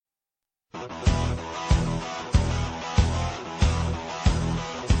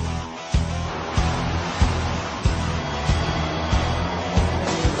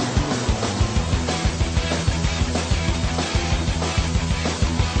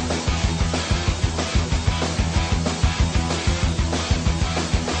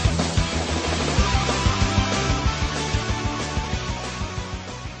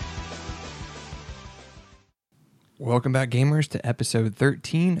Welcome back, gamers, to episode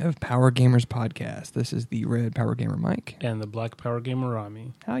 13 of Power Gamers Podcast. This is the Red Power Gamer Mike. And the Black Power Gamer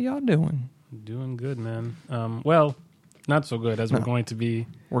Rami. How y'all doing? Doing good, man. Well, not so good, as we're going to be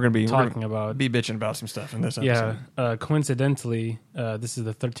talking about. Be bitching about some stuff in this episode. Yeah, coincidentally, this is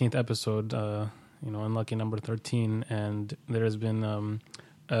the 13th episode, unlucky number 13, and there has been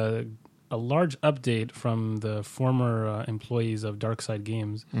a large update from the former employees of Darkside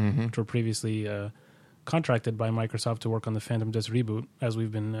Games, which were previously contracted by Microsoft to work on the Phantom Disc reboot, as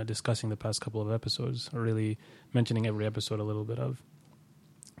we've been discussing the past couple of episodes, or really mentioning every episode a little bit of.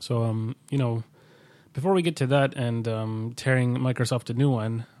 So, before we get to that and tearing Microsoft a new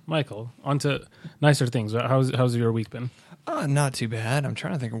one, Michael, on to nicer things. How's your week been? Not too bad. I'm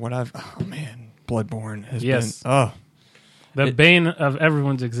trying to think of what Bloodborne has been. The bane of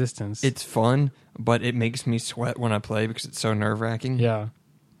everyone's existence. It's fun, but it makes me sweat when I play because it's so nerve-wracking. Yeah.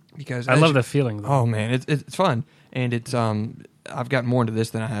 Because I love the feeling, though. Oh man, it's fun, and it's I've gotten more into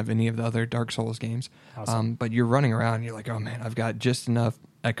this than I have any of the other Dark Souls games. Awesome. But you're running around, and you're like, oh man, I've got just enough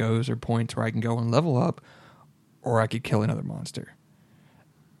echoes or points where I can go and level up, or I could kill another monster,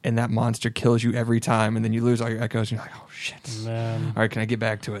 and that monster kills you every time, and then you lose all your echoes, and you're like, oh shit, man. All right, can I get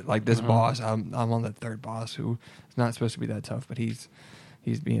back to it? Like this boss, I'm on the third boss who is not supposed to be that tough, but he's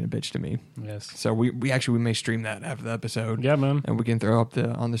being a bitch to me. Yes. So we may stream that after the episode. Yeah, man. And we can throw up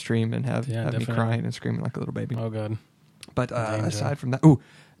on the stream and have me crying and screaming like a little baby. Oh, God. But aside from that,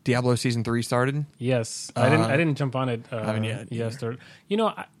 Diablo Season 3 started. Yes. I didn't jump on it. I haven't yet. Yes.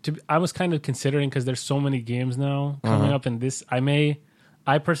 I was kind of considering, because there's so many games now coming up in this.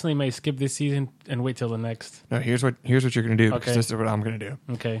 I personally may skip this season and wait till the next. No, here's what you're going to do, because this is what I'm going to do.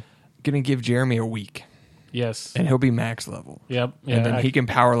 Okay. Going to give Jeremy a week. Yes. And he'll be max level. Yep. Yeah, and then he can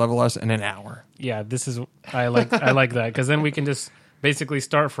power level us in an hour. Yeah, I like that, because then we can just basically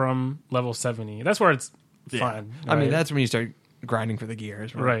start from level 70. That's where it's fun. Right? I mean, that's when you start grinding for the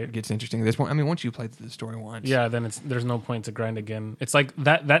gears. Right. It gets interesting. At this point, I mean, once you play the story once. Yeah, then there's no point to grind again. It's like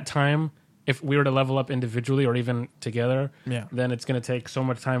that time, if we were to level up individually or even together, then it's going to take so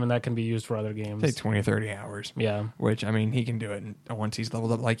much time, and that can be used for other games. Take 20 or 30 hours. Yeah. Which, I mean, he can do it once he's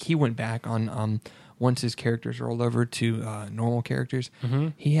leveled up. Like, he went back on once his characters rolled over to normal characters,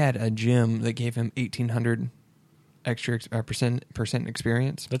 he had a gym that gave him 1,800 extra percent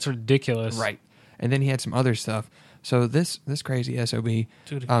experience. That's ridiculous. Right. And then he had some other stuff. So this crazy SOB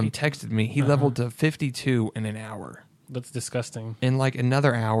texted me. He leveled to 52 in an hour. That's disgusting. In like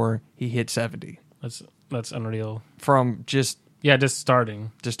another hour, he hit 70. That's unreal. From just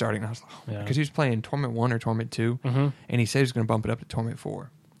starting. I was like, because he was playing Torment 1 or Torment 2, and he said he was going to bump it up to Torment 4.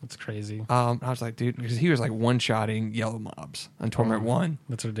 That's crazy. I was like, dude, because he was like one-shotting yellow mobs on Torment 1.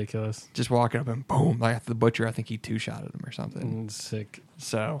 That's ridiculous. Just walking up and boom, like after the butcher, I think he two-shotted him or something. Sick.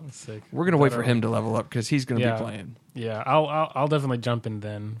 So sick. We're gonna wait for him to level up because he's gonna be playing. Yeah, I'll definitely jump in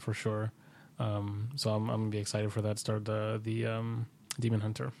then for sure. So I'm gonna be excited for that. Start the Demon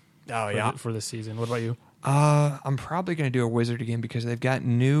Hunter. Oh for this season. What about you? I'm probably gonna do a wizard again because they've got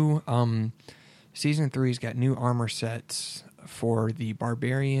new season 3's got new armor sets for the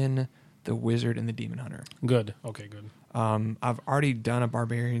Barbarian, the Wizard, and the Demon Hunter. Good. Okay, good. I've already done a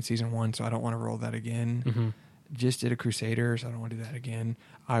Barbarian season 1, so I don't want to roll that again. Just did a Crusader, so I don't want to do that again.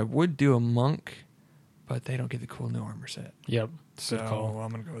 I would do a Monk, but they don't get the cool new armor set. Yep. So I'm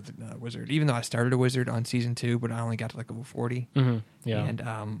going to go with the Wizard. Even though I started a Wizard on season 2, but I only got to like level 40. Yeah. And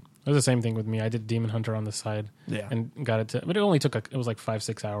it was the same thing with me. I did Demon Hunter on the side. Yeah. And got it to, but it only took, it was like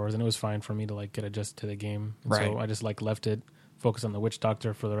 5-6 hours, and it was fine for me to like get adjusted to the game. And right. So I just like left it, focus on the Witch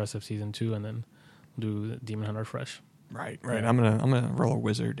Doctor for the rest of season 2, and then do Demon Hunter fresh. Right. Yeah. I'm gonna roll a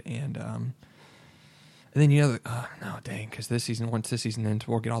Wizard and then no, dang, because once this season ends,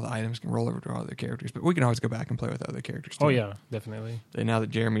 we'll get all the items and roll over to all other characters. But we can always go back and play with other characters too. Oh yeah, definitely. And now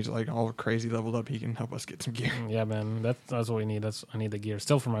that Jeremy's like all crazy leveled up, he can help us get some gear. Yeah, man, that's what we need. I need the gear.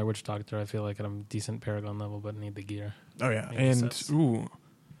 Still for my Witch Doctor, I feel like I'm decent Paragon level, but need the gear. Oh yeah,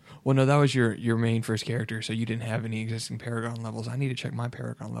 well, no, that was your main first character, so you didn't have any existing Paragon levels. I need to check my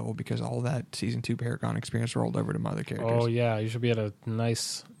Paragon level because all that season 2 Paragon experience rolled over to my other characters. Oh yeah, you should be at a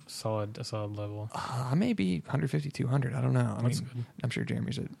nice solid level. I may be 150, 200. I don't know. I mean, good. I'm sure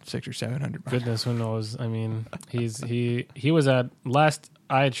Jeremy's at 600 or 700. Goodness, who knows? I mean, he was at, last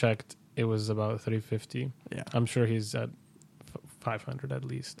I checked, it was about 350. Yeah. I'm sure he's at 500 at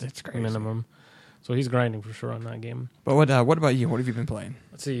least. That's crazy. Minimum. So he's grinding for sure on that game. But what about you? What have you been playing?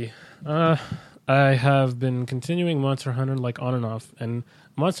 Let's see. I have been continuing Monster Hunter like on and off. And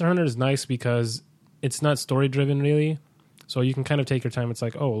Monster Hunter is nice because it's not story driven really. So you can kind of take your time. It's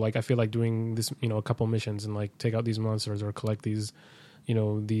like, oh, like I feel like doing this, a couple missions and like take out these monsters or collect these,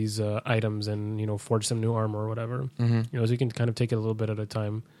 these items and, forge some new armor or whatever. Mm-hmm. So you can kind of take it a little bit at a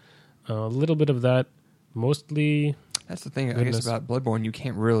time. A little bit of that, mostly. That's the thing, I guess, about Bloodborne. You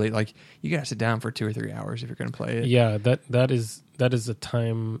can't really, you got to sit down for 2 or 3 hours if you're going to play it. Yeah, that is a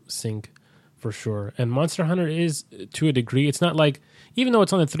time sink for sure. And Monster Hunter is, to a degree, it's not like, even though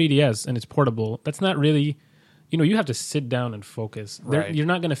it's on the 3DS and it's portable, that's not really, you have to sit down and focus. Right. You're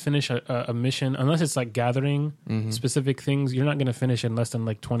not going to finish a mission, unless it's like gathering specific things, you're not going to finish in less than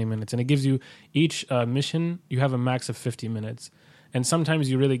like 20 minutes. And it gives you, each mission, you have a max of 50 minutes. And sometimes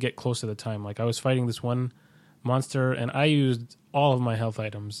you really get close to the time. Like I was fighting this one monster and I used all of my health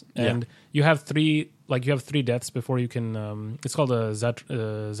items. And you have three deaths before you can, it's called a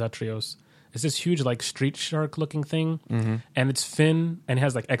Zatrios. It's this huge like street shark looking thing, and it's fin and it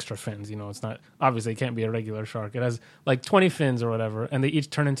has like extra fins. It's not, obviously it can't be a regular shark. It has like 20 fins or whatever, and they each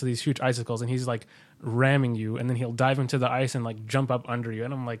turn into these huge icicles, and he's like ramming you, and then he'll dive into the ice and like jump up under you,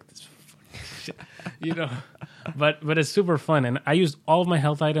 and I'm like, this fucking shit, But it's super fun, and I used all of my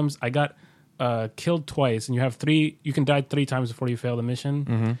health items. I got killed twice, and you can die 3 times before you fail the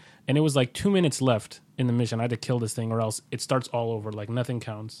mission, and it was like 2 minutes left in the mission. I had to kill this thing or else it starts all over. Like nothing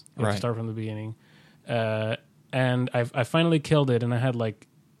counts. You have to start from the beginning. And I finally killed it, and I had like,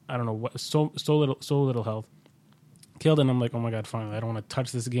 I don't know what, so little health. Killed it, and I'm like, oh my god, finally. I don't want to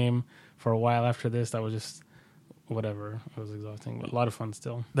touch this game for a while after this. That was just whatever. It was exhausting, but a lot of fun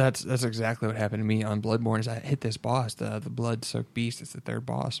still. That's exactly what happened to me on Bloodborne. Is I hit this boss, the blood-soaked beast. It's the third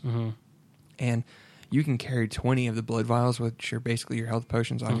boss, and you can carry 20 of the blood vials, which are basically your health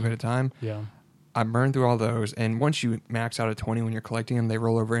potions, on you at a time. Yeah. I burned through all those, and once you max out at 20 when you're collecting them, they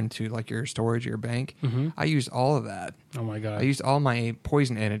roll over into like your storage, your bank. I used all of that. Oh my god! I used all my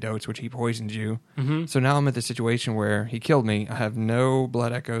poison antidotes, which he poisoned you. So now I'm at the situation where he killed me. I have no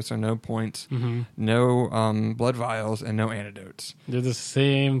blood echoes, so no points, no blood vials, and no antidotes. They're the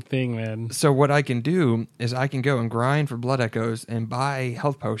same thing, man. So what I can do is I can go and grind for blood echoes and buy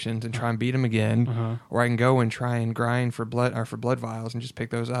health potions and try and beat them again, or I can go and try and grind for blood vials and just pick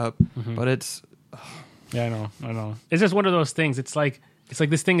those up. But it's yeah, I know. It's just one of those things. It's like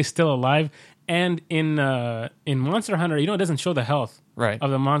this thing is still alive. And in Monster Hunter, it doesn't show the health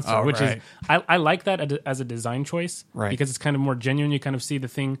of the monster, which is I like that as a design choice, because it's kind of more genuine. You kind of see the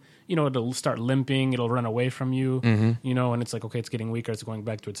thing, it'll start limping, it'll run away from you, and it's like, okay, it's getting weaker, it's going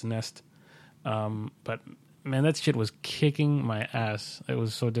back to its nest. But man, that shit was kicking my ass. It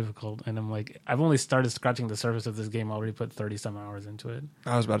was so difficult, and I'm like, I've only started scratching the surface of this game. I already put 30 some hours into it.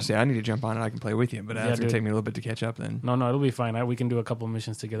 I was about to say I need to jump on it. I can play with you, but that's gonna take me a little bit to catch up. Then no, it'll be fine. We can do a couple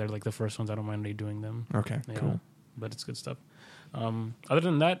missions together. Like the first ones, I don't mind redoing them. Okay, cool. But it's good stuff. Other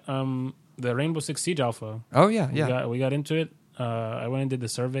than that, the Rainbow Six Siege Alpha. Oh yeah, we got into it. I went and did the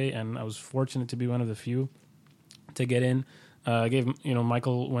survey, and I was fortunate to be one of the few to get in.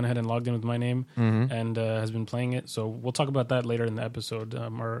 Michael went ahead and logged in with my name and has been playing it. So we'll talk about that later in the episode.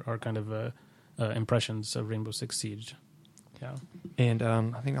 Our kind of impressions of Rainbow Six Siege. Yeah. And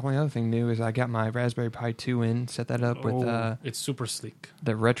I think the only other thing new is I got my Raspberry Pi 2 in, set that up with it's super sleek.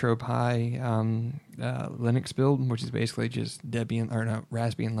 The RetroPie Linux build, which is basically just Raspbian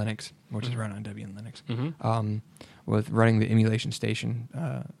Linux, which is run on Debian Linux, with running the emulation station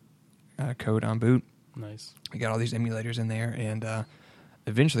code on boot. Nice. We got all these emulators in there, and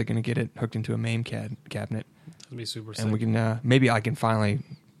eventually going to get it hooked into a MAME cabinet. That'd be super sick. And we can maybe I can finally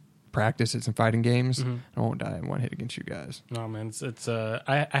practice at some fighting games. I won't die in one hit against you guys. No, man, it's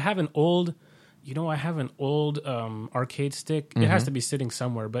I have an old, arcade stick. It has to be sitting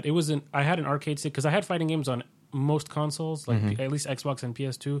somewhere, but I had an arcade stick because I had fighting games on most consoles, like at least Xbox and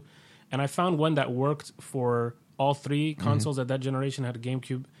PS2, and I found one that worked for all 3 consoles at that generation. Had a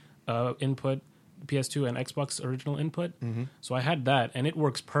GameCube input, PS2 and Xbox original input. So I had that, and it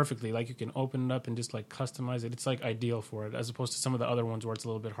works perfectly. Like you can open it up and just like customize it. It's like ideal for it, as opposed to some of the other ones where it's a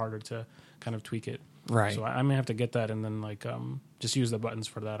little bit harder to kind of tweak it. Right. So I may have to get that and then like just use the buttons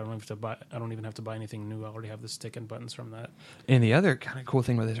for that. I don't even have to buy anything new. I already have the stick and buttons from that. And the other kind of cool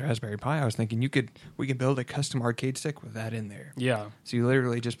thing with this Raspberry Pi, I was thinking we could build a custom arcade stick with that in there. Yeah. So you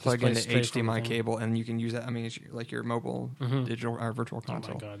literally just plug in the HDMI cable, and you can use that. I mean, it's like your mobile digital or virtual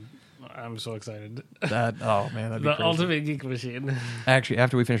console. Oh my god. I'm so excited. That'd be the crazy. ultimate geek machine. Actually,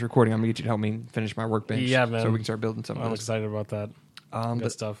 after we finish recording, I'm going to get you to help me finish my workbench. Yeah, man. So we can start building something. I'm excited about that.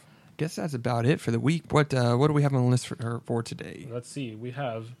 Good stuff. guess that's about it for the week. What do we have on the list for today? Let's see. We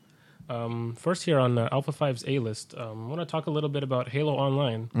have first here on Alpha 5's A list. I want to talk a little bit about Halo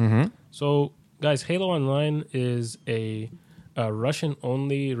Online. Mm-hmm. So, guys, Halo Online is a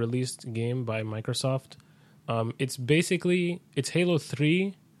Russian-only released game by Microsoft. It's Halo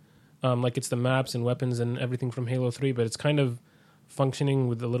 3. Like it's the maps and weapons and everything from Halo 3, but it's kind of functioning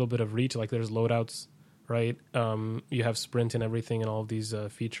with a little bit of reach. Like there's loadouts, right? You have sprint and everything and all of these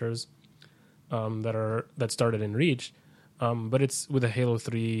features that started in Reach. But it's with a Halo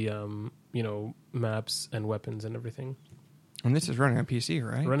 3, maps and weapons and everything. And this is running on PC,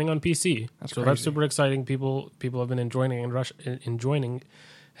 right? Running on PC. That's so crazy. that's super exciting. People have been enjoying it.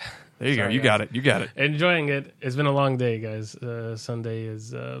 There you go. You guys. got it. Enjoying it. It's been a long day, guys. Sunday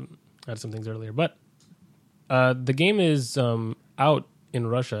is... I had some things earlier. But the game is out in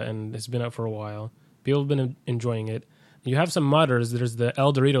Russia and it's been out for a while. People have been enjoying it. You have some modders. There's the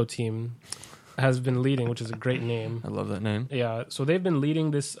El Dorito team has been leading, which is a great name. I love that name. Yeah, so they've been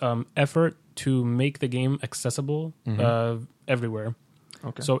leading this effort to make the game accessible everywhere.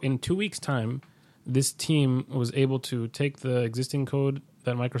 Okay. So in 2 weeks' time, this team was able to take the existing code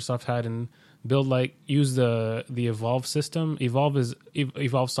that Microsoft had and use the Evolve system. Evolve is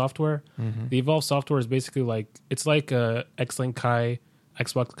Evolve software. Mm-hmm. The Evolve software is basically it's Xlink Kai,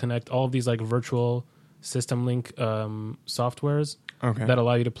 Xbox Connect, all of these like virtual system link softwares that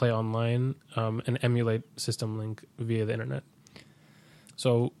allow you to play online and emulate system link via the internet.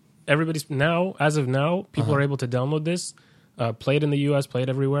 So as of now, people are able to download this, play it in the US, play it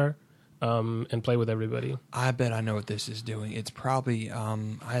everywhere. And play with everybody. I bet I know what this is doing. It's probably,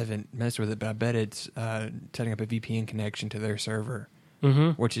 I haven't messed with it, but I bet it's setting up a VPN connection to their server,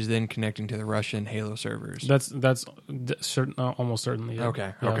 which is then connecting to the Russian Halo servers. That's almost certainly. Yeah.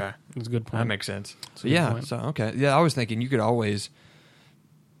 Okay. That's a good point. That makes sense. Point. So, okay. Yeah, I was thinking you could always,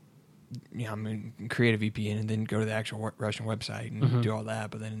 create a VPN and then go to the actual Russian website and do all that,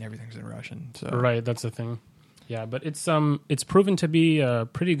 but then everything's in Russian. So right, that's the thing. Yeah, but it's proven to be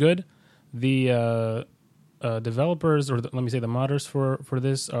pretty good. The developers, let me say the modders for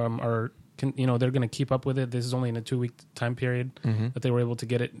this, they're going to keep up with it. This is only in a 2-week time period that they were able to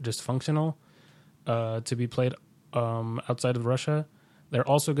get it just functional to be played outside of Russia. They're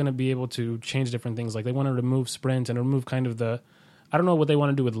also going to be able to change different things. Like they want to remove sprint and remove kind of I don't know what they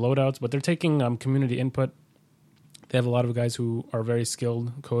want to do with loadouts, but they're taking community input. They have a lot of guys who are very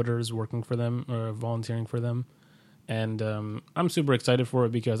skilled coders working for them or volunteering for them. And I'm super excited for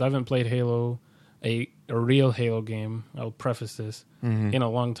it because I haven't played Halo, a real Halo game, I'll preface this, in a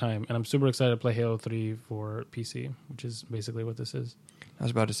long time. And I'm super excited to play Halo 3 for PC, which is basically what this is. I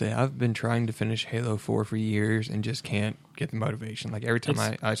was about to say, I've been trying to finish Halo 4 for years and just can't get the motivation. Like every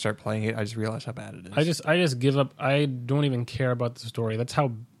time I start playing it, I just realize how bad it is. I just give up. I don't even care about the story. That's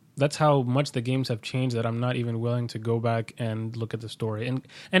how much the games have changed that I'm not even willing to go back and look at the story.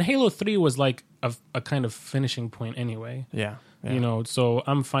 And Halo 3 was like a kind of finishing point anyway. Yeah. So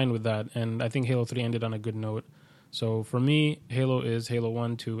I'm fine with that. And I think Halo 3 ended on a good note. So for me, Halo is Halo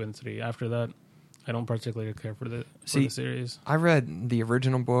 1, 2, and 3. After that, I don't particularly care for the series. I read the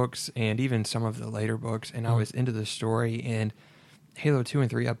original books and even some of the later books, and I was into the story. And Halo 2 and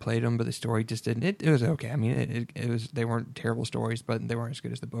 3, I played them, but the story just didn't. It was okay. I mean, it was. They weren't terrible stories, but they weren't as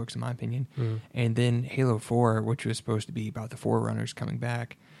good as the books, in my opinion. And then Halo 4, which was supposed to be about the Forerunners coming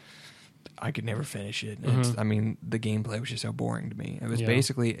back, I could never finish it. I mean, the gameplay was just so boring to me. It was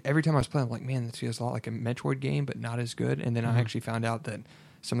basically, every time I was playing, I'm like, man, this feels a lot like a Metroid game, but not as good. And then I actually found out that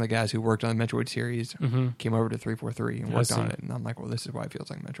some of the guys who worked on the Metroid series came over to 343 and worked on it. And I'm like, well, this is why it feels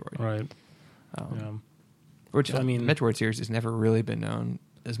like Metroid. Right. Which, I mean, Metroid series has never really been known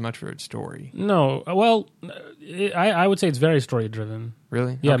as much for its story. No. Well, I would say it's very story-driven.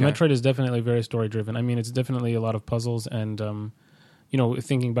 Really? Yeah, okay. Metroid is definitely very story-driven. I mean, it's definitely a lot of puzzles and,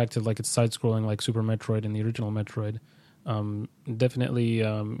 thinking back to like its side-scrolling like Super Metroid and the original Metroid, definitely,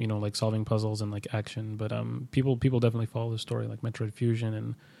 like solving puzzles and like action. But people definitely follow the story like Metroid Fusion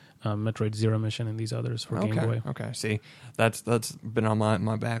and Metroid Zero Mission and these others for Game Boy. Okay, see, that's been on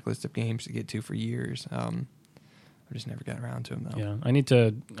my backlist of games to get to for years. I just never got around to them though. Yeah, I need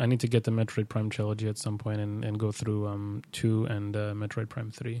to get the Metroid Prime trilogy at some point and go through 2 and Metroid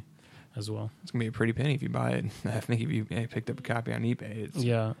Prime 3 as well. It's gonna be a pretty penny if you buy it. I think if you picked up a copy on eBay, it's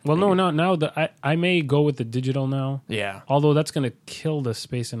Well, no, now that I may go with the digital now. Yeah. Although that's gonna kill the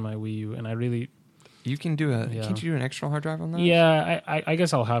space in my Wii U, and I really. You can do can't you do an external hard drive on that? Yeah, I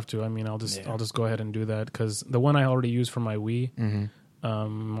guess I'll have to. I mean, I'll just go ahead and do that because the one I already use for my Wii,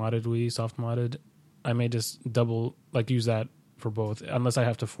 modded Wii, soft modded, I may just use that for both, unless I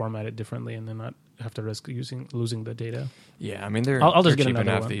have to format it differently and then not have to risk losing the data. Yeah, I mean they're I'll just they're get cheap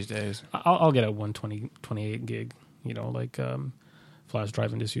another enough one. these days. I'll get a 128 gig, like flash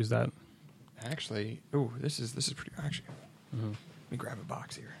drive, and just use that. Actually, this is pretty. Actually, let me grab a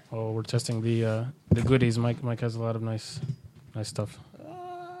box here. Oh, we're testing the goodies. Mike has a lot of nice stuff.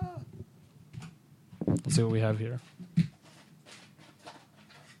 Let's see what we have here. I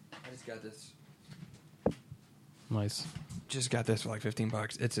just got this. Nice. Just got this for like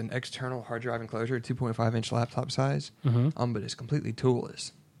 $15. It's an external hard drive enclosure, 2.5-inch laptop size. But it's completely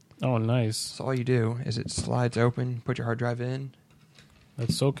toolless. Oh, nice. So all you do is it slides open, put your hard drive in,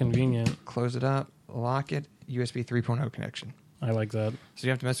 That's so convenient. close it up, lock it, USB 3.0 connection. I like that. So you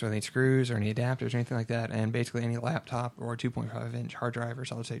don't have to mess with any screws or any adapters or anything like that. And basically any laptop or 2.5-inch hard drive or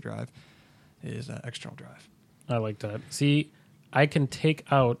solid state drive is external drive. I like that. See, I can take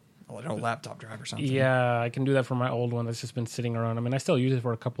out. Like an old laptop drive or something. Yeah, I can do that for my old one that's just been sitting around. I mean, I still use it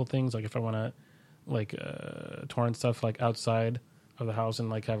for a couple things, like if I want to, torrent stuff like outside of the house and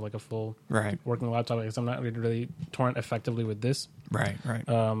like have like a full working laptop. Because I'm not really torrent effectively with this. Right.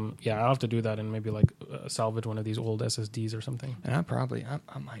 Yeah, I'll have to do that and maybe like salvage one of these old SSDs or something. And I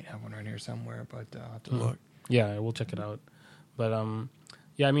might have one right here somewhere, but I'll have to look. Yeah, we'll check it out. But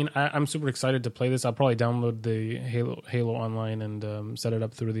yeah, I mean, I'm super excited to play this. I'll probably download the Halo Online and set it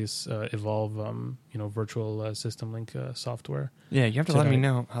up through this Evolve, virtual system link software. Yeah, you have to let me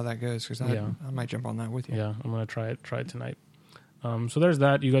know how that goes because I might jump on that with you. Yeah, I'm gonna try it tonight. So there's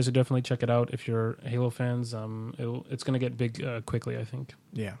that. You guys should definitely check it out if you're Halo fans. It's gonna get big quickly, I think.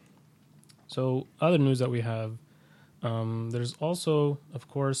 Yeah. So other news that we have, there's also, of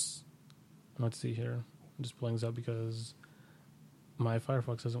course, let's see here. I'm just pulling this up because my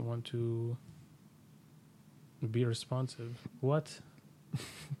Firefox doesn't want to be responsive. What?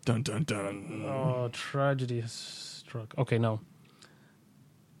 Dun, dun, dun. Oh, tragedy has struck. Okay, no.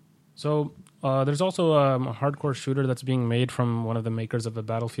 So there's also a hardcore shooter that's being made from one of the makers of the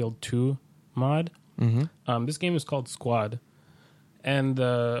Battlefield 2 mod. Mm-hmm. This game is called Squad. And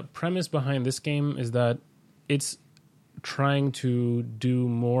the premise behind this game is that it's trying to do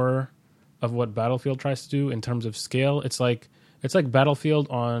more of what Battlefield tries to do in terms of scale. It's like Battlefield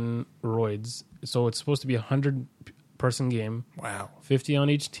on roids. So it's supposed to be a 100-person game. Wow. 50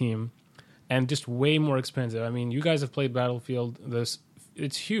 on each team. And just way more expensive. I mean, you guys have played Battlefield.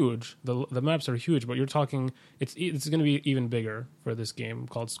 It's huge. The maps are huge, but you're talking... It's going to be even bigger for this game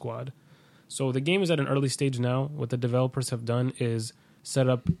called Squad. So the game is at an early stage now. What the developers have done is set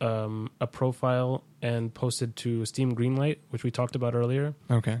up a profile and posted to Steam Greenlight, which we talked about earlier.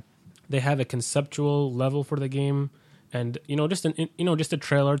 Okay. They have a conceptual level for the game. And just a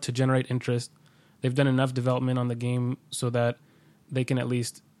trailer to generate interest. They've done enough development on the game so that they can at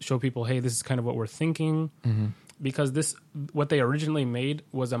least show people, hey, this is kind of what we're thinking. Mm-hmm. Because what they originally made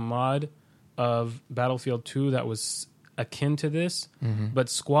was a mod of Battlefield 2 that was akin to this. Mm-hmm. But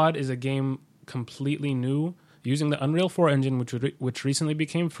Squad is a game completely new using the Unreal 4 engine, which recently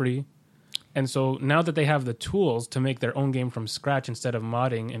became free. And so now that they have the tools to make their own game from scratch instead of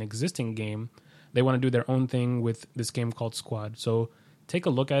modding an existing game, they want to do their own thing with this game called Squad. So take a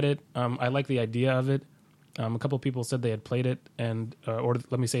look at it. I like the idea of it. A couple of people said they had played it, or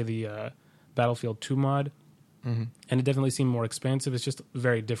let me say the Battlefield 2 mod, and it definitely seemed more expansive. It's just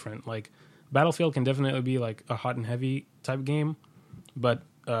very different. Like Battlefield can definitely be like a hot and heavy type game, but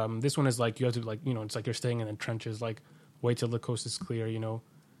this one is like you have to it's like you're staying in the trenches. Like wait till the coast is clear.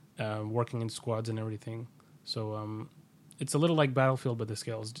 Working in squads and everything. So it's a little like Battlefield, but the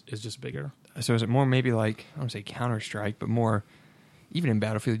scale is just bigger. So is it more maybe like, I don't want to say Counter-Strike, but more, even in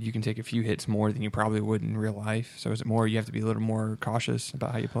Battlefield, you can take a few hits more than you probably would in real life. So is it more, you have to be a little more cautious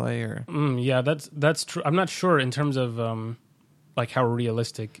about how you play? Or Yeah, that's true. I'm not sure in terms of like how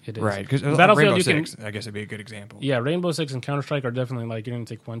realistic it is. Right, because Battlefield, Rainbow Six, I guess it'd be a good example. Yeah, Rainbow Six and Counter-Strike are definitely like you're going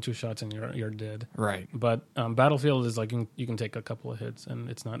to take 1-2 shots and you're dead. Right. But Battlefield is like you can take a couple of hits and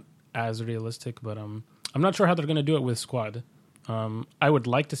it's not as realistic. But I'm not sure how they're going to do it with Squad. I would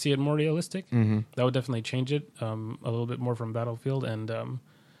like to see it more realistic. Mm-hmm. That would definitely change it a little bit more from Battlefield, and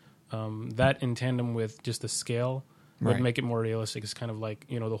that in tandem with just the scale would make it more realistic. It's kind of like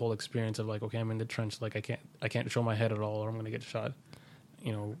the whole experience of like, okay, I'm in the trench, like I can't show my head at all, or I'm going to get shot.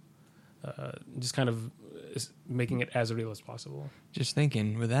 Just kind of making it as real as possible. Just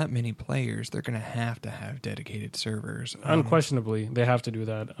thinking, with that many players, they're going to have dedicated servers. Unquestionably, they have to do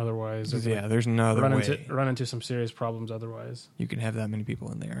that. Otherwise, there's no other way. Run into some serious problems otherwise. You can have that many people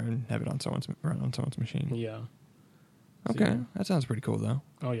in there and have it run on someone's machine. Yeah. Okay, that sounds pretty cool, though.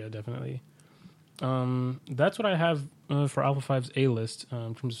 Oh, yeah, definitely. That's what I have for Alpha 5's A-list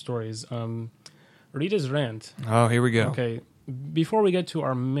in terms of stories. Rita's rant. Oh, here we go. Okay, before we get to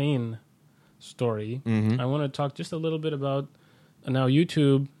our main story, Mm-hmm. I want to talk just a little bit about now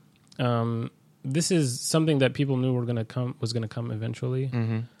YouTube. This is something that people knew was going to come eventually.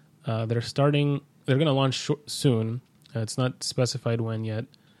 Mm-hmm. They're going to launch soon. It's not specified when yet.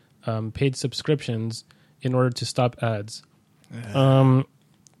 Paid subscriptions in order to stop ads.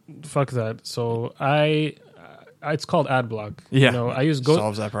 Fuck that. So it's called AdBlock. Yeah, You know, I use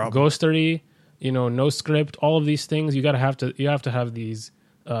solves that problem. Ghostery. You know, No Script. All of these things you have to have these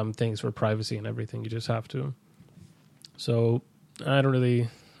things for privacy and everything. You just have to. So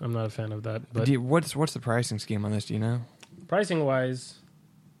I'm not a fan of that. But What's the pricing scheme on this? Do you know? pricing wise,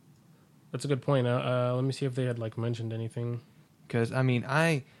 that's a good point. Let me see if they had like mentioned anything. Because I mean,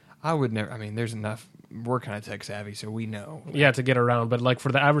 I would never. I mean, there's enough. We're kind of tech savvy, so we know. Yeah, to get around. But like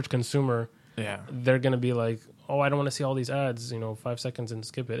for the average consumer, Yeah. they're gonna be like, oh, I don't want to see all these ads. 5 seconds and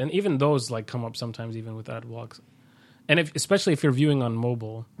skip it. And even those like come up sometimes, even with ad blocks. And especially if you're viewing on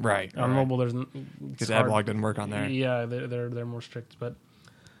mobile. Right. On mobile, there's because AdBlock doesn't work on there. Yeah, they're more strict. But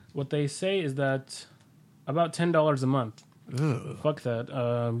what they say is that about $10 a month. Ugh. Fuck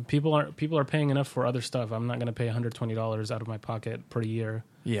that. People are paying enough for other stuff. I'm not going to pay $120 out of my pocket per year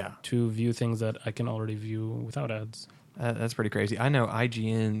Yeah. to view things that I can already view without ads. That's pretty crazy. I know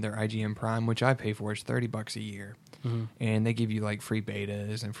IGN, their IGN Prime, which I pay for, is $30 a year, and they give you like free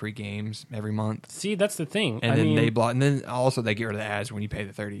betas and free games every month. See, that's the thing. And then they block, and then also they get rid of the ads when you pay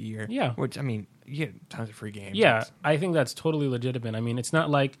the $30 a year. Yeah. Which I mean, you get tons of free games. Yeah, I think that's totally legitimate. I mean, it's not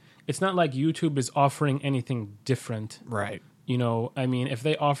like YouTube is offering anything different. Right. I mean, if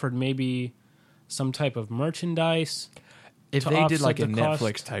they offered maybe some type of merchandise, If to they did like a offset the cost.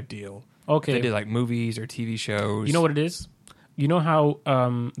 Netflix type deal, okay, they did like movies or TV shows. you know what it is? You know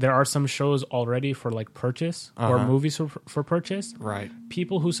how there are some shows already for like purchase or Uh-huh. movies for purchase? Right.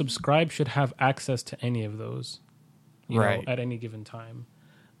 People who subscribe should have access to any of those, you know, Right. at any given time.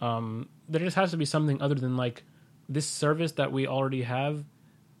 There just has to be something other than like this service that we already have.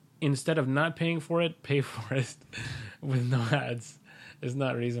 Instead of not paying for it, pay for it with no ads. It's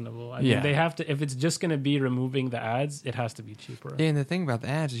not reasonable. I mean, they have to. If it's just going to be removing the ads, it has to be cheaper. Yeah, and the thing about the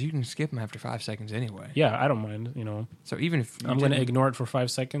ads is you can skip them after 5 seconds anyway. Yeah, I don't mind. So even if I'm going to ignore it for 5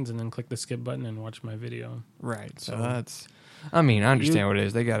 seconds and then click the skip button and watch my video. right, so So- that's. I mean, I understand what it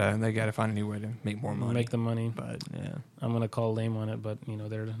is. They gotta find a new way to make more money. Make the money. But yeah, I'm going to call lame on it, but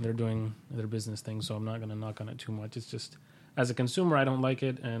they're doing their business thing, so I'm not going to knock on it too much. It's just as a consumer, I don't like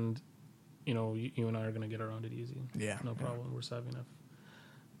it, and you and I are going to get around it easy. yeah, No problem. We're savvy enough.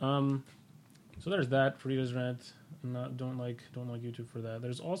 So there's that. Frida's rant. Don't like YouTube for that.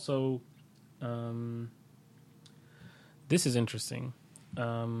 There's also, this is interesting.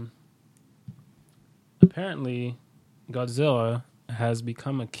 Apparently, Godzilla has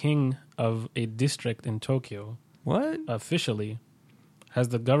become a king of a district in Tokyo. What? Officially, has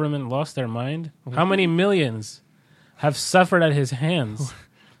the government lost their mind? How many millions have suffered at his hands?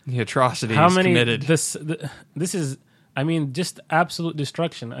 The atrocities How many committed. this is I mean just absolute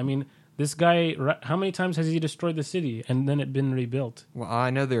destruction. I mean this guy, how many times has he destroyed the city and then it been rebuilt? Well, I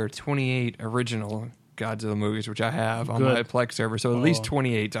know there are 28 original Godzilla movies, which I have on Good. my Plex server, so at least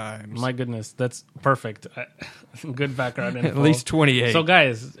 28 times. My goodness, that's perfect. Good background info. At least 28. So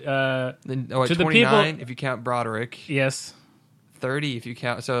guys, Then, to the 29 people- if you count Broderick. yes. 30 if you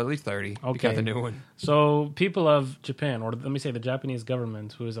count, so at least 30 if you Okay. count the new one. So people of Japan, or let me say the Japanese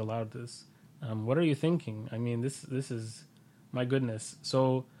government who has allowed this, what are you thinking? I mean, this is, my goodness.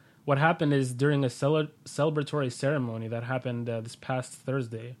 So what happened is during a celebratory ceremony that happened this past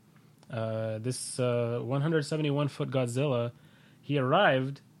Thursday, this 171-foot Godzilla, he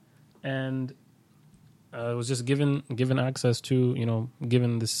arrived and was just given access to,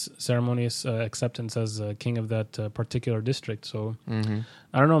 given this ceremonious acceptance as king of that particular district. So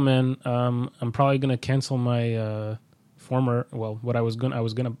I don't know, man. I'm probably gonna cancel my what I was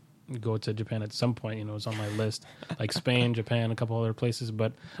gonna go to Japan at some point. It's on my list, like Spain, Japan, a couple other places.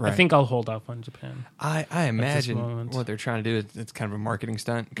 But I Right. think I'll hold off on Japan. I imagine moment. what they're trying to do is it's kind of a marketing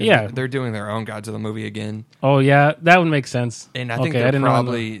stunt. 'Cause Yeah. they're doing their own Godzilla movie again, Oh yeah, that would make sense. and I think Okay, I they're didn't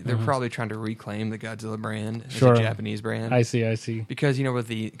know probably trying to reclaim the Godzilla brand as Sure. a Japanese brand. I see. Because with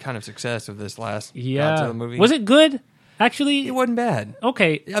the kind of success of this last Yeah, Godzilla movie, was it good? Actually, It wasn't bad.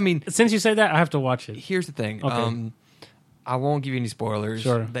 okay. I mean, Since you said that, I have to watch it. here's the thing. Okay. I won't give you any spoilers.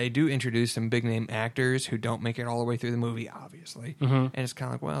 Sure. They do introduce some big name actors who don't make it all the way through the movie, obviously. Mm-hmm. And it's kind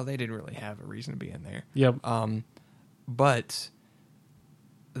of like, well, they didn't really have a reason to be in there. Yep. But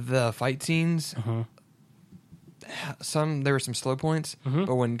the fight scenes, Uh-huh. there were some slow points, Mhm.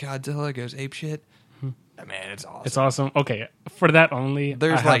 but when Godzilla goes apeshit, Man, it's awesome. It's awesome. Okay, for that only,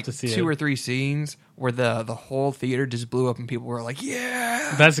 There's I like have to see two it. or three scenes where the whole theater just blew up and people were like,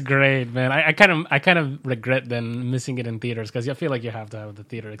 "Yeah!" That's great, man. I kind of regret then missing it in theaters because I feel like you have to have the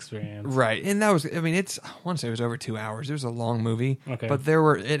theater experience. Right, and that was. I mean, I want to say it was over 2 hours. It was a long movie, Okay. but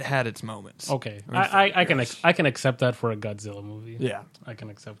it had its moments. Okay, It was like, I can accept that for a Godzilla movie. Yeah, I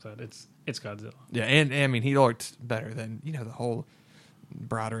can accept that. It's Godzilla. yeah, and I mean, he looked better than the whole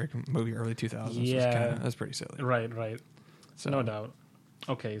Broderick movie early 2000s. Yeah. That's pretty silly. Right. So No doubt.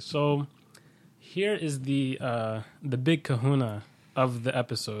 Okay, so here is the big kahuna of the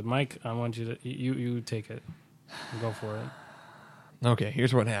episode. Mike, I want you to you take it. Go for it. Okay,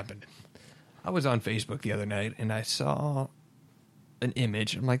 here's what happened. I was on Facebook the other night and I saw an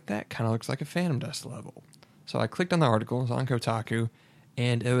image. I'm like, that kind of looks like a Phantom Dust level. So I clicked on the article. It was on Kotaku,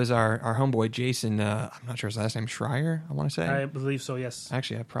 and it was our homeboy Jason. I'm not sure his last name. Schreier, I want to say. I believe so. Yes.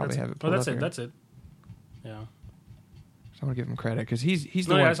 Actually, I probably have it. Oh, Pulled that's up it. here. That's it. Yeah. So I want to give him credit because he's the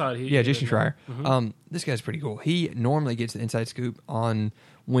No, yeah, one. I saw it. Jason did, yeah. Schreier. This guy's pretty cool. He normally gets the inside scoop on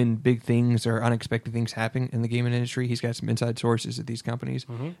when big things or unexpected things happen in the gaming industry. He's got some inside sources at these companies,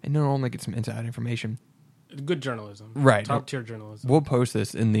 and he'll normally get some inside information. Good journalism. Right. Top tier journalism. We'll post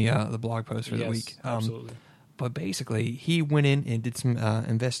this in the blog post for the Yes, week. absolutely. But basically, he went in and did some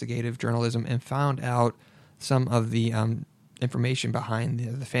investigative journalism and found out some of the information behind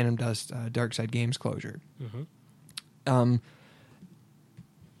the Phantom Dust Dark Side Games closure.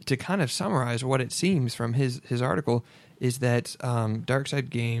 To kind of summarize what it seems from his article is that Dark Side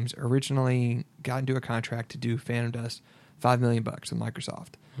Games originally got into a contract to do Phantom Dust $5 million with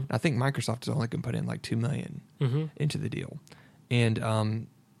Microsoft. I think Microsoft is only going to put in like $2 million into the deal, and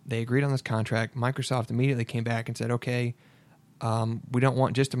they agreed on this contract. Microsoft immediately came back and said, "Okay, we don't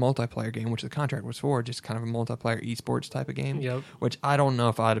want just a multiplayer game," which the contract was for, just kind of a multiplayer esports type of game. Yep. Which I don't know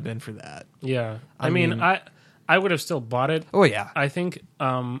if I'd have been for that. Yeah. I I mean, mean- I would have still bought it. Oh yeah, I think,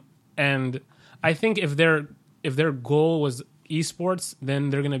 and I think if their goal was esports, then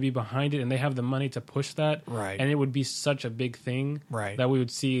they're going to be behind it, and they have the money to push that. Right. And it would be such a big thing. Right. That we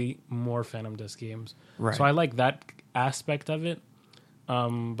would see more Phantom Dust games. Right. So I like that aspect of it.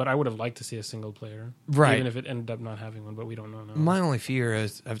 But I would have liked to see a single player. Right. Even if it ended up not having one, but we don't know now. my only fear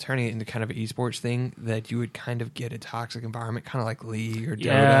is of turning it into kind of an esports thing that you would kind of get a toxic environment, kind of like League or Dota.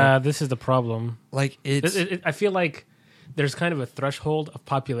 Yeah, this is the problem. Like it's I feel like there's kind of a threshold of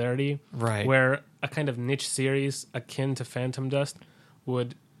popularity Right. where a kind of niche series akin to Phantom Dust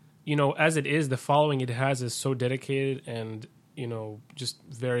would, as it is, the following it has is so dedicated and, just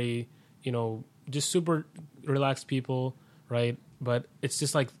very, just super relaxed people, right? But it's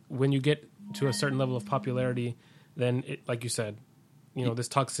just like when you get to a certain level of popularity, then, like you said, this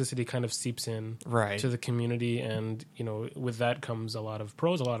toxicity kind of seeps in Right. to the community, and with that comes a lot of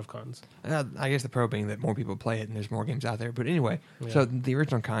pros, a lot of cons. I guess the pro being that more people play it and there's more games out there. But anyway, Yeah. so the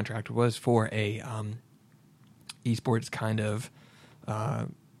original contract was for a esports kind of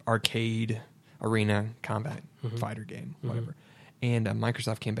arcade arena combat fighter game, whatever. And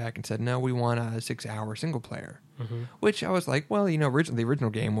Microsoft came back and said, no, we want a 6-hour single player. Which I was like, well, the original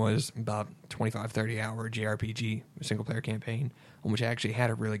game was about 25, 30-hour JRPG single player campaign, which actually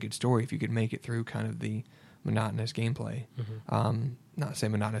had a really good story if you could make it through kind of the monotonous gameplay. Not to say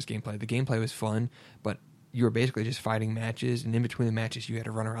monotonous gameplay. The gameplay was fun, but you were basically just fighting matches, and in between the matches you had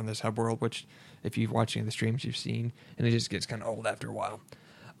to run around this hub world, which if you've watched any of the streams you've seen, and it just gets kind of old after a while.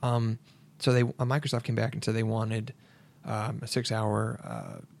 So Microsoft came back and said they wanted a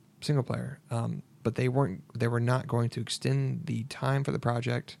 6-hour single player, but they were not going to extend the time for the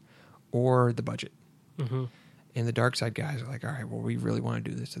project or the budget. And the Dark Side guys are like, all right, well, we really want to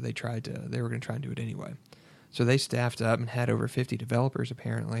do this, so they were going to try and do it anyway. So they staffed up and had over 50 developers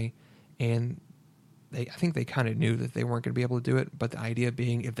apparently, and I think they kind of knew that they weren't going to be able to do it, but the idea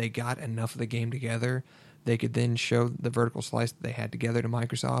being if they got enough of the game together, they could then show the vertical slice that they had together to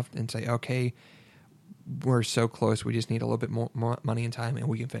Microsoft and say, okay, we're so close, we just need a little bit more money and time, and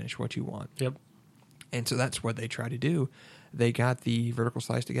we can finish what you want. Yep. And so that's what they tried to do. They got the vertical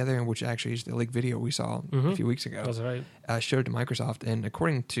slice together, and which actually is the leaked video we saw a few weeks ago. That's right. Showed to Microsoft, and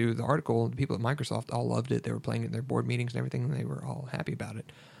according to the article, the people at Microsoft all loved it. They were playing it in their board meetings and everything, and they were all happy about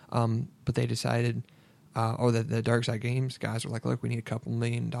it. But they decided, the Dark Side Games guys were like, look, we need a couple $1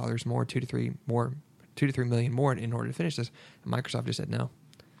 million more, 2 to 3 million more in order to finish this. And Microsoft just said no.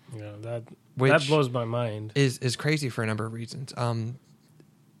 Yeah, that Which blows my mind. Is crazy for a number of reasons.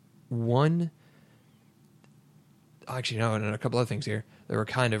 One, actually, no, and a couple other things here. There were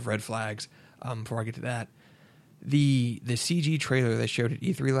kind of red flags. Before I get to that, the CG trailer they showed at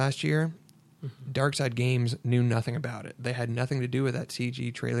E3 last year Darkside Games knew nothing about it. They had nothing to do with that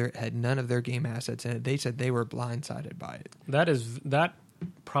CG trailer. It had none of their game assets in it. They said they were blindsided by it. That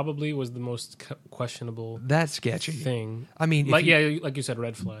probably was the most questionable. That's sketchy thing. I mean, like you said,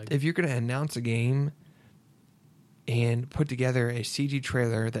 red flag. If you're going to announce a game and put together a CG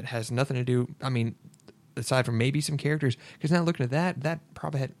trailer that has nothing to do, I mean, aside from maybe some characters, because now looking at that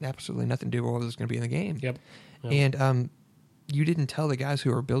probably had absolutely nothing to do with what was going to be in the game. Yep. And you didn't tell the guys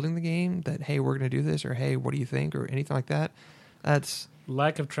who are building the game that, hey, we're going to do this, or hey, what do you think, or anything like that. That's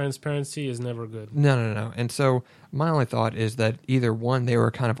lack of transparency is never good. No. And so my only thought is that either one, they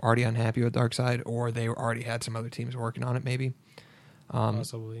were kind of already unhappy with Darkside, or they already had some other teams working on it, maybe.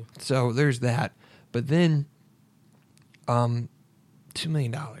 Possibly. So there's that. But then, $2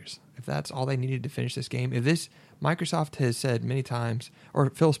 million. If that's all they needed to finish this game, if this Microsoft has said many times, or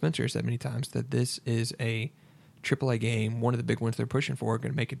Phil Spencer has said many times, that this is a AAA game, one of the big ones they're pushing for,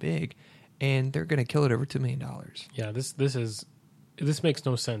 going to make it big, and they're going to kill it over $2 million. Yeah, this makes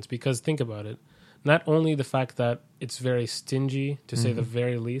no sense, because think about it. Not only the fact that it's very stingy, to say the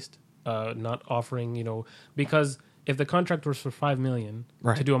very least, not offering, because if the contract was for $5 million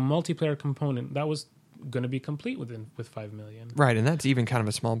to do a multiplayer component, that was going to be complete with $5 million. Right, and that's even kind of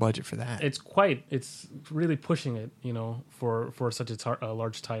a small budget for that. It's really pushing it, for such a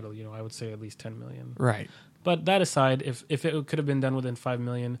large title. I would say at least $10 million. Right. But that aside, if it could have been done within $5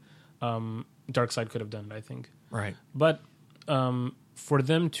 million, Darkside could have done it, I think. Right. But for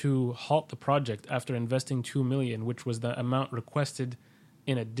them to halt the project after investing $2 million, which was the amount requested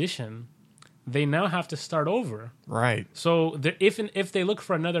in addition, they now have to start over. Right. So if they look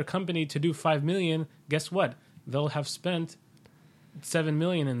for another company to do $5 million, guess what? They'll have spent $7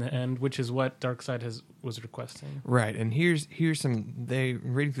 million in the end, which is what Darkside was requesting. Right. And here's some.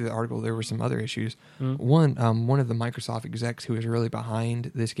 Reading through the article, there were some other issues. One of the Microsoft execs who was really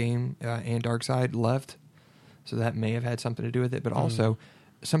behind this game and Darkside left, so that may have had something to do with it. But also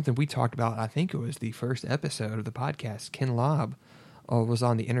something we talked about, I think it was the first episode of the podcast, Ken Lobb was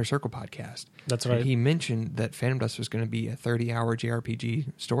on the Inner Circle podcast. That's right. And he mentioned that Phantom Dust was going to be a 30-hour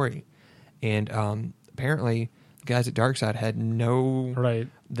JRPG story. And apparently the guys at Darkside had no... Right.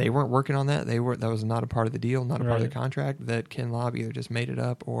 They weren't working on that. That was not a part of the deal, not a part of the contract, that Ken Lobb either just made it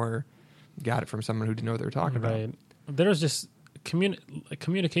up or got it from someone who didn't know what they were talking about. There's just...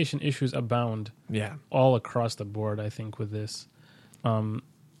 communication issues abound all across the board, I think, with this.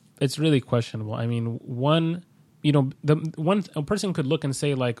 It's really questionable. I mean, a person could look and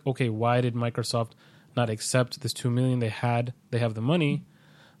say, like, okay, why did Microsoft not accept this $2 million? They have the money.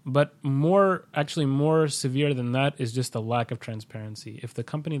 But more severe than that is just the lack of transparency. If the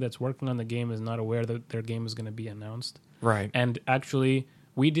company that's working on the game is not aware that their game is going to be announced. Right. And actually...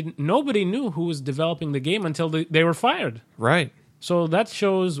 nobody knew who was developing the game until they were fired. Right. So that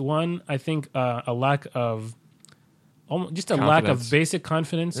shows, one, I think, a lack of lack of basic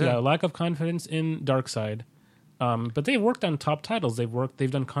confidence. Yeah, a lack of confidence in Darkside. But they've worked on top titles.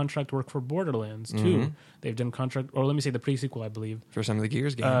 They've done contract work for Borderlands too. They've done the pre-sequel, I believe, for some of the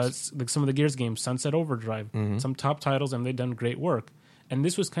Gears games. Some of the Gears games, Sunset Overdrive, some top titles, and they've done great work. And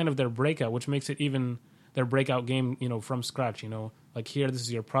this was kind of their breakout, which makes it even their breakout game, from scratch. Like here, this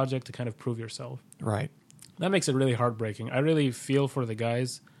is your project to kind of prove yourself. Right. That makes it really heartbreaking. I really feel for the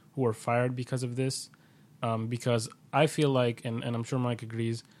guys who were fired because of this, because I feel like, and I'm sure Mike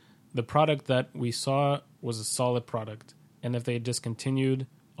agrees, the product that we saw was a solid product. And if they had just continued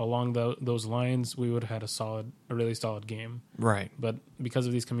along those lines, we would have had a really solid game. Right. But because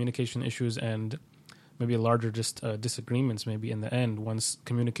of these communication issues and maybe larger disagreements, maybe in the end, once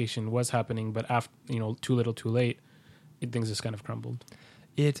communication was happening, but after too little, too late, things just kind of crumbled.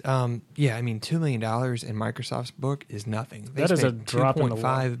 $2 million in Microsoft's book is nothing. That is a drop in the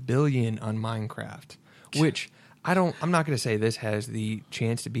water. $2.5 billion on Minecraft, which I'm not going to say this has the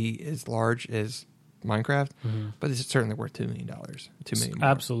chance to be as large as Minecraft, but it's certainly worth $2 million. $2 million more.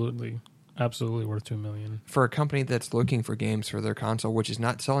 Absolutely worth $2 million for a company that's looking for games for their console, which is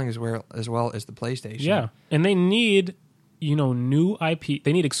not selling as well as the PlayStation. Yeah, and they need new IP.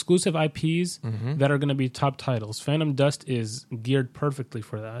 They need exclusive IPs that are going to be top titles. Phantom Dust is geared perfectly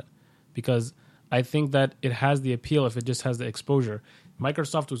for that, because I think that it has the appeal if it just has the exposure.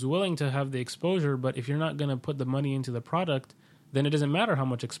 Microsoft was willing to have the exposure, but if you're not going to put the money into the product, then it doesn't matter how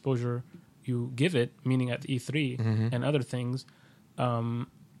much exposure you give it, meaning at E3 and other things.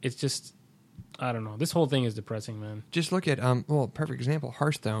 It's just... I don't know. This whole thing is depressing, man. Just look at, perfect example,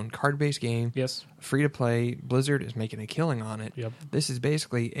 Hearthstone, card-based game. Yes. Free-to-play. Blizzard is making a killing on it. Yep. This is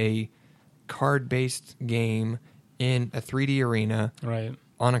basically a card-based game in a 3D arena. Right.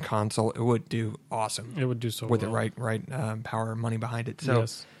 On a console. It would do awesome. It would do so with well. the right power and money behind it. So,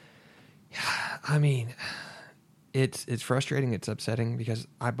 yes. I mean, it's frustrating. It's upsetting because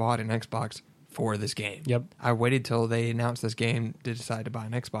I bought an Xbox for this game. Yep. I waited till they announced this game to decide to buy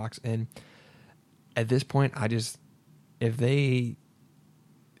an Xbox, and at this point, if they,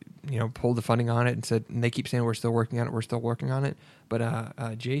 pulled the funding on it and said, and they keep saying we're still working on it,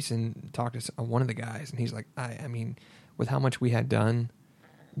 but Jason talked to one of the guys, and he's like, I mean, with how much we had done,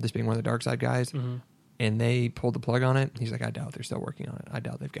 this being one of the Dark Side guys, and they pulled the plug on it, he's like, I doubt they're still working on it. I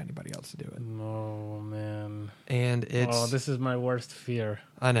doubt they've got anybody else to do it. No, man. And this is my worst fear.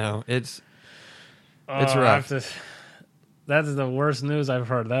 I know it's rough. That is the worst news I've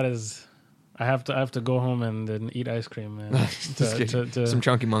heard. That is, I have to go home and then eat ice cream, man. Some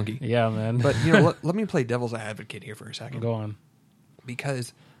chunky monkey. Yeah, man. But let me play devil's advocate here for a second. Go on.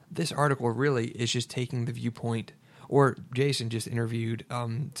 Because this article really is just taking the viewpoint, or Jason just interviewed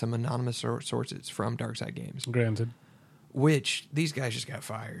some anonymous sources from Darkside Games. Granted. Which these guys just got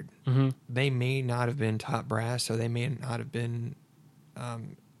fired. Mm-hmm. They may not have been top brass, so they may not have been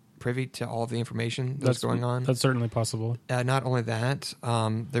privy to all of the information that's going on. That's certainly possible. Not only that,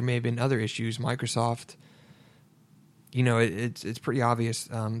 there may have been other issues. Microsoft, it's pretty obvious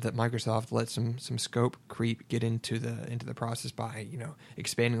that Microsoft let some scope creep get into the process by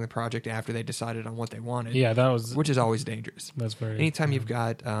expanding the project after they decided on what they wanted. Yeah, which is always dangerous. That's very. Anytime you've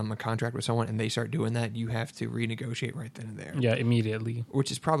got a contract with someone and they start doing that, you have to renegotiate right then and there. Yeah, immediately. Which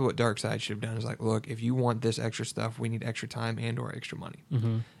is probably what Darkside should have done. Is like, look, if you want this extra stuff, we need extra time and/or extra money.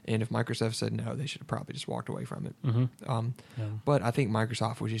 Mm-hmm. And if Microsoft said no, they should have probably just walked away from it. Mm-hmm. But I think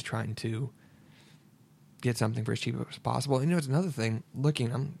Microsoft was just trying to get something for as cheap as possible. And it's another thing,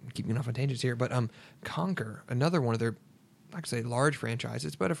 I'm keeping off on tangents here, but Conquer, another one of their, like I say, large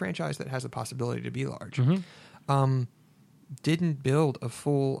franchises, but a franchise that has the possibility to be large, didn't build a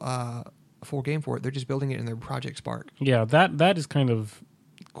full game for it. They're just building it in their Project Spark. Yeah, that is kind of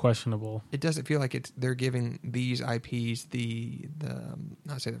questionable. It doesn't feel like they're giving these IPs the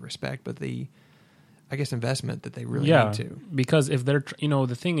not say the respect, but the, I guess, investment that they really need to. Because if they're,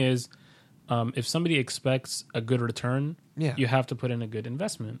 the thing is, if somebody expects a good return, you have to put in a good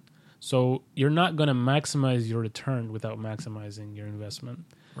investment. So you're not going to maximize your return without maximizing your investment.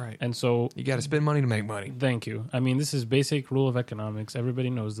 Right. And so you got to spend money to make money. Thank you. I mean, this is basic rule of economics. Everybody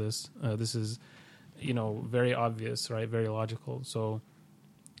knows this. This is, very obvious, right? Very logical. So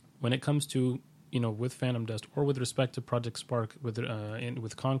when it comes to, with Phantom Dust or with respect to Project Spark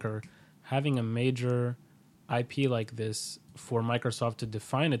with Conquer, having a major IP like this for Microsoft to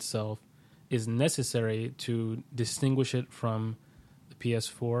define itself is necessary to distinguish it from the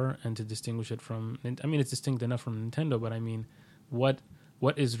PS4 and to distinguish it from, it's distinct enough from Nintendo, but I mean, what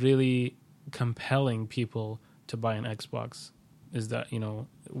is really compelling people to buy an Xbox is that,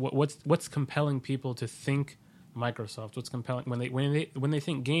 what's compelling people to think Microsoft? What's compelling when they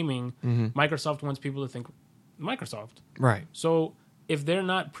think gaming, Microsoft wants people to think Microsoft. Right. So if they're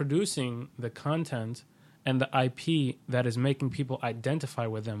not producing the content and the IP that is making people identify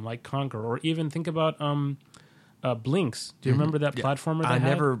with them, like Conquer, or even think about Blinks. Do you remember that platformer? I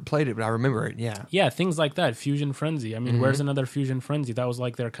never played it, but I remember it. Yeah, yeah, things like that. Fusion Frenzy. I mean, where's another Fusion Frenzy? That was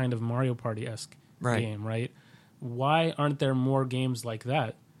like their kind of Mario Party-esque game, right? Why aren't there more games like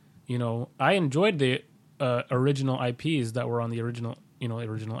that? I enjoyed the original IPs that were on the original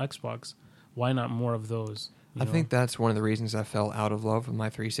Xbox. Why not more of those? I think that's one of the reasons I fell out of love with my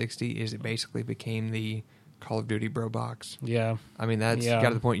 360 is it basically became the Call of Duty bro box. Yeah. I mean, that's got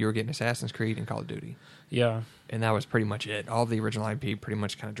to the point you were getting Assassin's Creed and Call of Duty. Yeah. And that was pretty much it. All the original IP pretty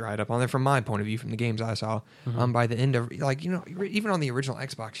much kind of dried up on there from my point of view, from the games I saw. By the end of, even on the original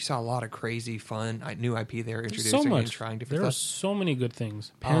Xbox, you saw a lot of crazy, fun, new IP there introducing and trying different There were so many good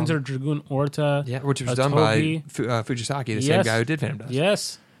things. Panzer Dragoon Orta. Yeah, which was done by Fujisaki, the same guy who did Phantom Dust.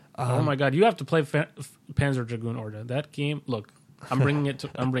 Yes. Oh my God, you have to play Panzer Dragoon Orta. That game, look, I'm bringing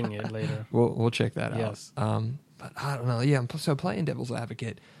it later. We'll check that out. Yes. But I don't know. Yeah, so playing devil's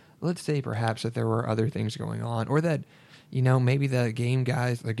advocate, let's say perhaps that there were other things going on, or that, maybe the game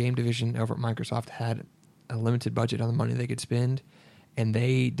guys, the game division over at Microsoft had a limited budget on the money they could spend, and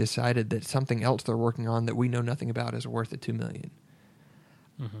they decided that something else they're working on that we know nothing about is worth the $2 million.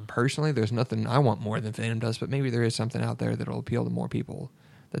 Personally, there's nothing I want more than Phantom Dust, but maybe there is something out there that will appeal to more people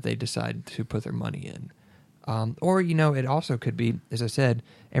that they decide to put their money in. Or, it also could be, as I said,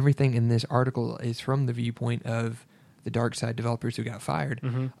 everything in this article is from the viewpoint of the Darkside developers who got fired.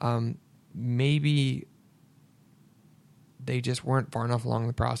 Maybe they just weren't far enough along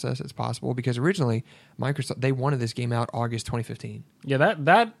the process. It's possible, because originally Microsoft, they wanted this game out August 2015. Yeah,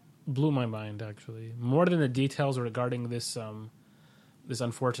 that blew my mind, actually. More than the details regarding this this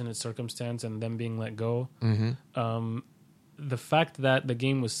unfortunate circumstance and them being let go. the fact that the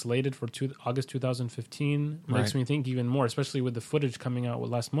game was slated for August 2015 makes me think even more, especially with the footage coming out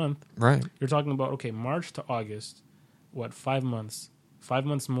last month. Right. You're talking about, okay, March to August, 5 months? 5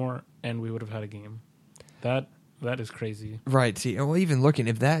 months more, and we would have had a game. That is crazy. Right. See, well, even looking,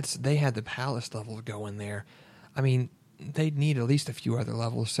 if they had the palace levels going there, I mean, they'd need at least a few other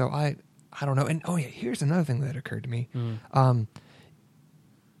levels. So I don't know. And here's another thing that occurred to me.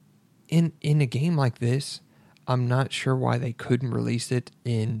 In a game like this, I'm not sure why they couldn't release it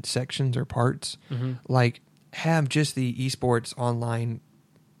in sections or parts. Like, have just the esports online.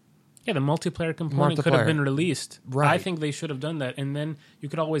 Yeah, the multiplayer component could have been released. Right. I think they should have done that. And then you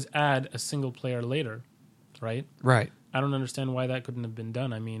could always add a single player later, right? Right. I don't understand why that couldn't have been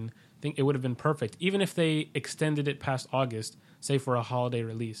done. I mean, I think it would have been perfect. Even if they extended it past August, say for a holiday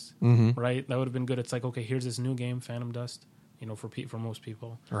release, right? That would have been good. It's like, okay, here's this new game, Phantom Dust, for most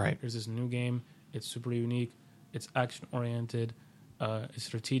people. Right. Here's this new game. It's super unique. It's action-oriented. It's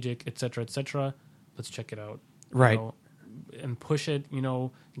strategic, et cetera, Let's check it out. Right. And push it,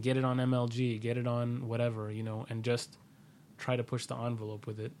 get it on MLG, get it on whatever, and just try to push the envelope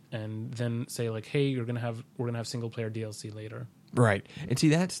with it, and then say like, hey, we're gonna have single player DLC later. Right. And see,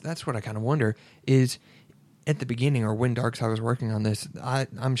 that's what I kind of wonder is at the beginning or when Darkside was working on this,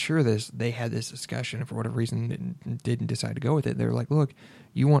 I'm sure they had this discussion, and for whatever reason didn't decide to go with it. They were like, look,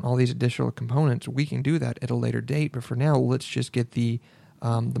 you want all these additional components, we can do that at a later date, but for now, let's just get the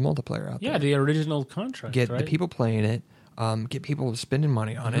multiplayer out there. Yeah, the original contract. Get the people playing it. Get people spending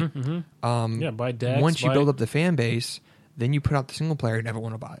money on it. Buy decks. Once you build up the fan base, then you put out the single player and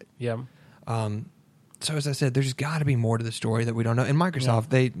everyone will buy it. Yeah. So as I said, there's got to be more to the story that we don't know. And Microsoft,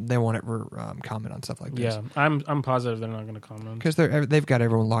 they won't ever comment on stuff like this. Yeah, I'm positive they're not going to comment because they've got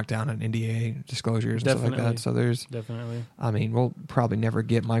everyone locked down on NDA disclosures and stuff like that. So there's definitely. I mean, we'll probably never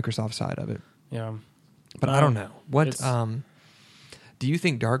get Microsoft's side of it. Yeah, but I don't know what. Do you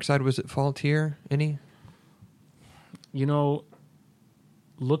think Darkside was at fault here? Any?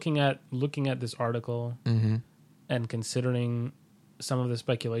 Looking at this article and considering some of the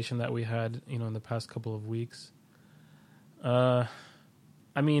speculation that we had, in the past couple of weeks, I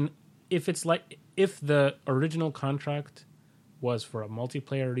mean, if the original contract was for a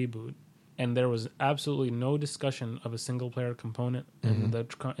multiplayer reboot and there was absolutely no discussion of a single player component and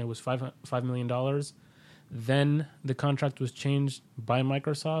it was $5 million, then the contract was changed by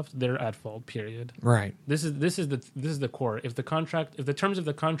Microsoft, they're at fault, period. Right. This is the core. If the terms of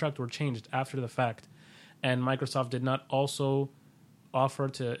the contract were changed after the fact and Microsoft did not also offer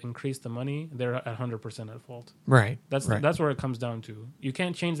to increase the money, they're at 100% at fault. Right. That's where it comes down to. You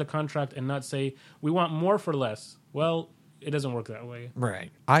can't change the contract and not say we want more for less. Well, it doesn't work that way.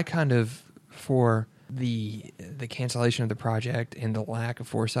 Right. I kind of, for the cancellation of the project and the lack of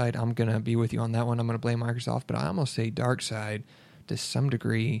foresight, I'm going to be with you on that one. I'm going to blame Microsoft, but I almost say Darkside to some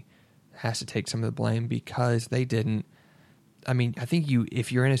degree has to take some of the blame because they didn't. I mean, I think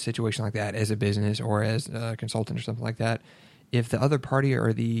if you're in a situation like that as a business or as a consultant or something like that, if the other party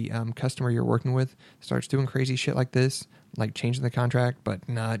or the customer you're working with starts doing crazy shit like this, like changing the contract but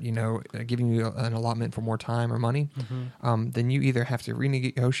not, giving you an allotment for more time or money, then you either have to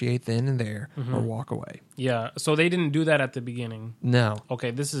renegotiate then and there or walk away. Yeah, so they didn't do that at the beginning. No.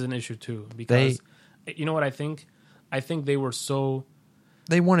 Okay, this is an issue too because you know what I think? I think they were so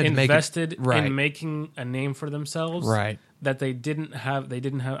wanted invested to make it, in making a name for themselves, right? That they didn't have.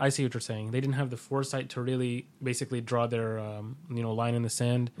 I see what you're saying. They didn't have the foresight to really, basically, draw their line in the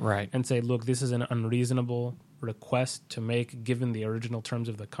sand, right? And say, look, this is an unreasonable request to make given the original terms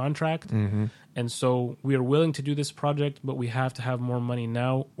of the contract, and so we are willing to do this project, but we have to have more money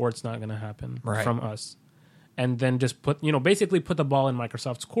now, or it's not going to happen from us. And then just basically put the ball in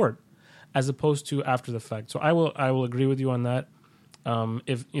Microsoft's court, as opposed to after the fact. So I will agree with you on that.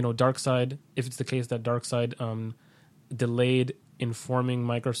 If Darkside, if it's the case that Darkside delayed informing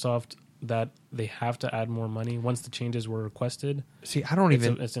Microsoft that they have to add more money once the changes were requested. See,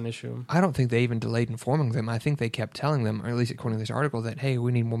 it's an issue. I don't think they even delayed informing them. I think they kept telling them, or at least according to this article, that hey,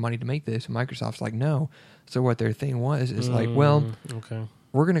 we need more money to make this. And Microsoft's like, no. So what their thing is like, well, okay,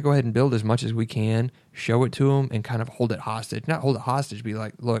 we're going to go ahead and build as much as we can, show it to them, and kind of hold it hostage. Not hold it hostage, be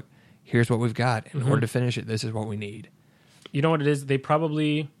like, look, here's what we've got. In order to finish it, this is what we need. You know what it is? They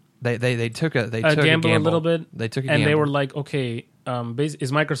probably they took a gamble a little bit. They took a and gamble. They were like, okay,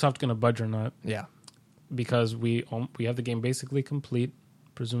 is Microsoft going to budge or not? Yeah, because we have the game basically complete,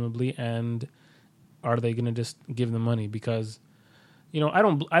 presumably, and are they going to just give them money? Because I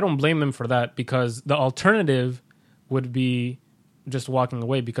don't blame them for that, because the alternative would be just walking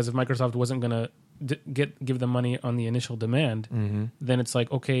away. Because if Microsoft wasn't going to give them money on the initial demand, then it's like,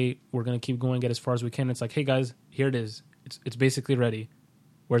 okay, we're going to keep going, get as far as we can. It's like, hey guys, here it is. it's basically ready.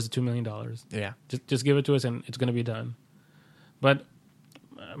 Where's the $2 million? Yeah. Just give it to us, and it's going to be done. But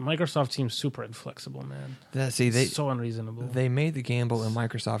Microsoft seems super inflexible, man. So unreasonable. They made the gamble, and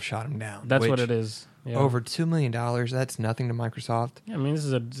Microsoft shot them down. That's what it is. Yeah. Over $2 million, that's nothing to Microsoft. Yeah, I mean, this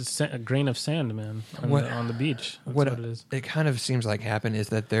is a grain of sand, man, on the beach. That's what it is. It kind of seems like happened is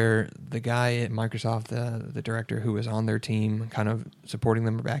that the guy at Microsoft, the director who was on their team, kind of supporting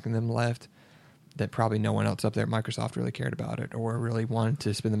them or backing them, left. That probably no one else up there at Microsoft really cared about it or really wanted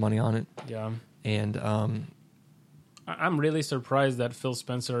to spend the money on it. Yeah. And I'm really surprised that Phil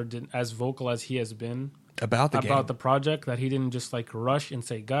Spencer didn't, as vocal as he has been about the project, that he didn't just like rush and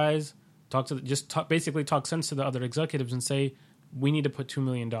say, guys, basically talk sense to the other executives and say, we need to put $2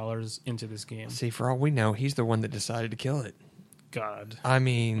 million into this game. See, for all we know, he's the one that decided to kill it. God. I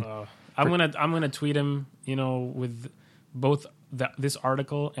mean, I'm gonna tweet him, with both this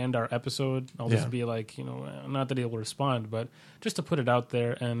article and our episode. I'll just be like, not that he'll respond, but just to put it out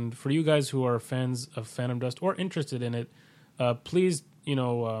there. And for you guys who are fans of Phantom Dust or interested in it, please,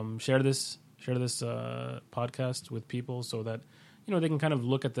 share this podcast with people so that they can kind of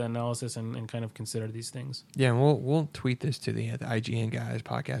look at the analysis and kind of consider these things. Yeah, and we'll tweet this to the IGN guys,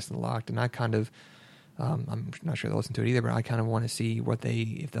 Podcast and Locked, and I kind of. I'm not sure they'll listen to it either, but I kind of want to see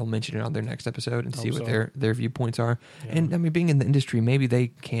if they'll mention it on their next episode and see what their viewpoints are. Yeah. And I mean, being in the industry, maybe they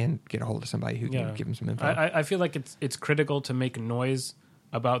can get a hold of somebody who can give them some info. I feel like it's critical to make noise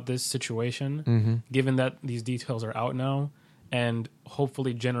about this situation, given that these details are out now, and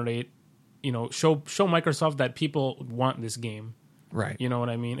hopefully generate, show Microsoft that people want this game. Right. You know what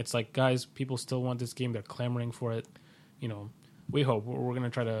I mean? It's like, guys, people still want this game. They're clamoring for it. We hope we're going to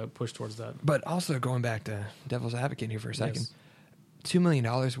try to push towards that. But also going back to devil's advocate here for a second, $2 million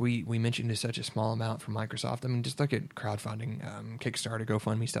we mentioned is such a small amount for Microsoft. I mean, just look at crowdfunding, Kickstarter,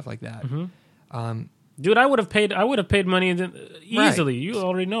 GoFundMe, stuff like that. Dude, I would have paid money easily. Right. You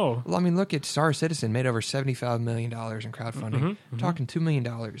already know. Well, I mean, look at Star Citizen made over $75 million in crowdfunding. We're talking $2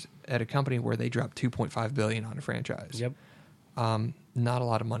 million at a company where they dropped $2.5 billion on a franchise. Yep. Not a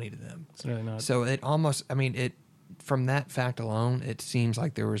lot of money to them. It's really not. So it almost, from that fact alone, it seems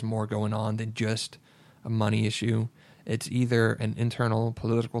like there was more going on than just a money issue. It's either an internal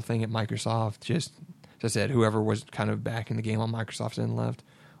political thing at Microsoft, just as I said, whoever was kind of back in the game on Microsoft's end left,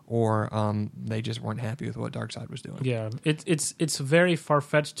 or they just weren't happy with what DarkSide was doing. Yeah, it's very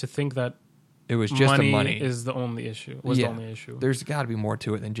far-fetched to think that it was just money is the only issue. The only issue. There's got to be more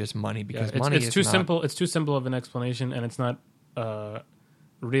to it than just money because money is too simple. It's too simple of an explanation, and it's not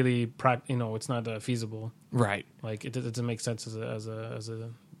really it's not feasible. Right. Like it doesn't make sense as a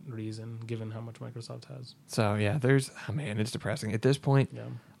reason given how much Microsoft has. So yeah, it's depressing at this point. Yeah.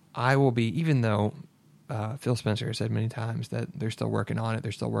 I will be, even though Phil Spencer has said many times that they're still working on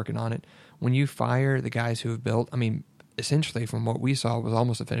it. When you fire the guys who have built, essentially from what we saw was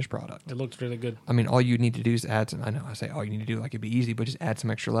almost a finished product. It looked really good. All you need to do is add some. I know I say all you need to do like it'd be easy, but just add some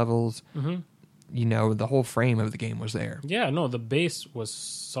extra levels. The whole frame of the game was there. Yeah, no, the base was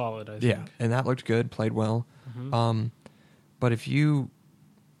solid, I think. Yeah, and that looked good, played well. But if you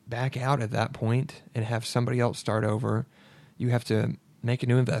back out at that point and have somebody else start over, you have to make a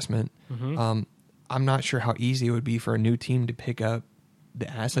new investment. I'm not sure how easy it would be for a new team to pick up the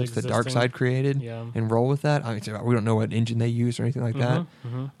assets that DarkSide created and roll with that. We don't know what engine they use or anything like that.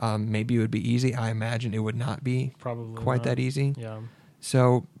 Maybe it would be easy. I imagine it would not be quite that easy. Yeah.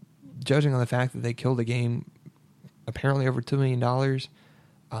 So, judging on the fact that they killed a game apparently over $2 million,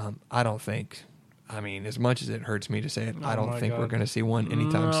 I don't think. As much as it hurts me to say it, I don't think we're going to see one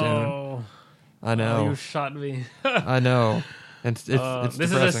anytime soon. I know. Oh, you shot me. I know. It's this depressing.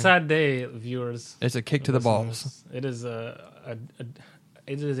 is a sad day, viewers. It's a kick to the balls. It is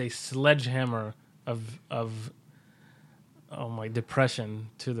it is a sledgehammer of my depression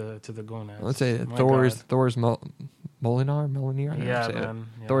to the gonads. Let's say Thor's Molinar. Yeah, man.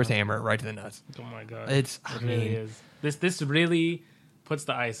 Yeah. Thor's hammer right to the nuts. Oh my god. It really is. This really puts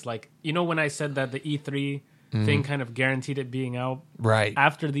the ice. Like, when I said that the E3 thing kind of guaranteed it being out. Right.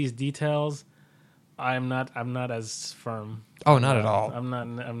 After these details, I'm not as firm. Oh, not at all.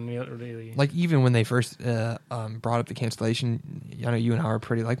 I'm really like, even when they first brought up the cancellation, I know you and I were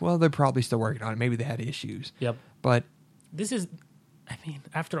pretty like, well, they're probably still working on it. Maybe they had issues. Yep. But this is,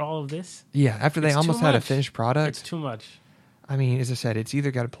 after all of this, yeah, after they almost had a finished product, it's too much. As I said, it's either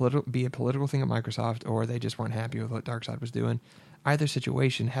got to be a political thing at Microsoft, or they just weren't happy with what DarkSide was doing. Either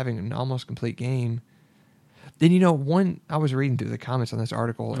situation, having an almost complete game. Then I was reading through the comments on this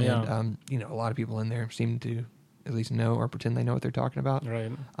article, and a lot of people in there seem to at least know or pretend they know what they're talking about.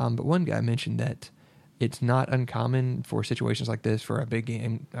 Right. But one guy mentioned that it's not uncommon for situations like this for a big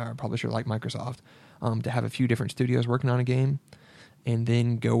game publisher like Microsoft to have a few different studios working on a game, and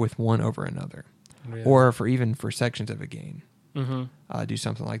then go with one over another, Yeah. or for sections of a game. Mm-hmm. Do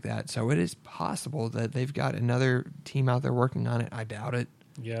something like that. So it is possible that they've got another team out there working on it. I doubt it.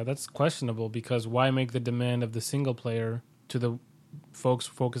 Yeah, that's questionable because why make the demand of the single player to the folks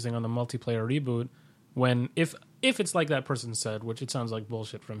focusing on the multiplayer reboot when if it's like that person said, which it sounds like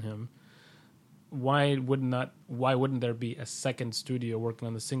bullshit from him, why wouldn't there be a second studio working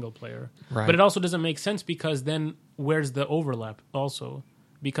on the single player? Right. But it also doesn't make sense because then where's the overlap also?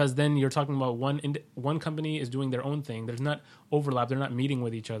 Because then you're talking about one company is doing their own thing. There's not overlap. They're not meeting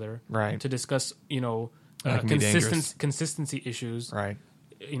with each other Right. to discuss, That can be dangerous. consistency issues, Right.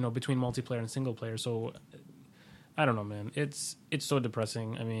 Between multiplayer and single player. So I don't know, man. It's so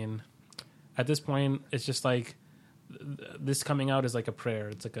depressing. I mean, at this point, it's just like this coming out is like a prayer.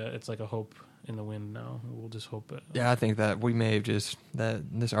 It's like a hope in the wind now. We'll just hope it. Yeah, I think that we may have that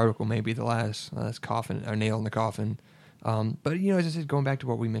this article may be the last coffin or nail in the coffin. But as I said, going back to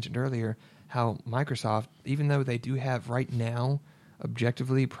what we mentioned earlier, how Microsoft, even though they do have right now,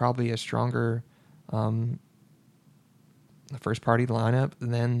 objectively, probably a stronger first party lineup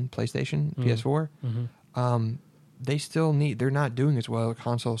than PlayStation, PS4, they're not doing as well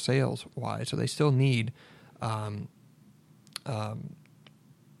console sales wise, so they still need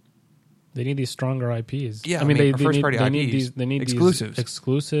they need these stronger IPs. Yeah, they first need, party they IPs, need these they need exclusives. these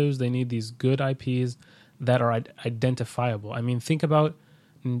exclusives. They need these good IPs that are identifiable. I mean, think about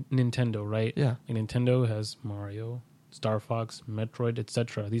Nintendo, right? Yeah. And Nintendo has Mario, Star Fox, Metroid,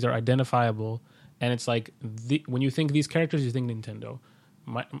 etc. These are identifiable, and it's like when you think these characters, you think Nintendo.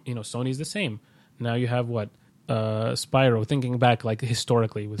 Sony's the same. Now you have what Spyro. Thinking back, like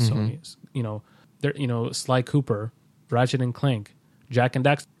historically with Sony, Sly Cooper, Ratchet and Clank, Jack and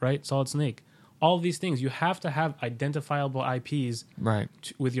Daxter, right? Solid Snake. All of these things, you have to have identifiable IPs right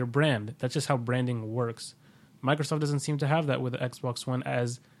with your brand. That's just how branding works. Microsoft doesn't seem to have that with the Xbox One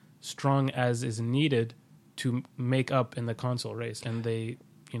as strong as is needed to make up in the console race. And they,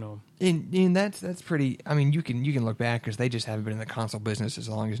 And that's pretty. I mean, you can look back because they just haven't been in the console business as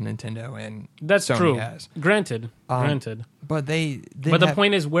long as Nintendo and that's Sony true. has. Granted. But but the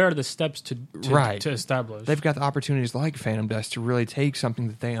point is, where are the steps to establish? They've got the opportunities like Phantom Dust to really take something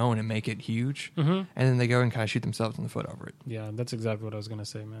that they own and make it huge, and then they go and kind of shoot themselves in the foot over it. Yeah, that's exactly what I was going to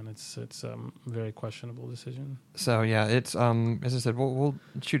say, man. It's very questionable decision. So yeah, it's as I said, we'll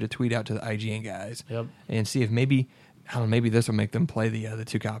shoot a tweet out to the IGN guys, and see if maybe this will make them play the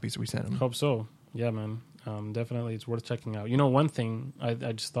two copies we sent them. Hope so. Yeah, man. Definitely, it's worth checking out. One thing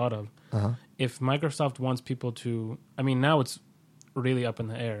I just thought of, if Microsoft wants people to, I mean, now it's really up in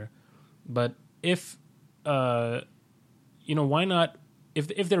the air, but if, why not?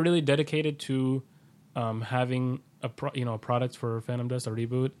 If they're really dedicated to having a product for Phantom Dust, a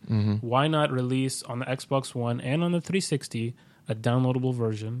reboot, why not release on the Xbox One and on the 360 a downloadable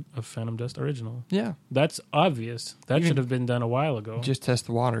version of Phantom Dust Original? Yeah, that's obvious. That should have been done a while ago. Just test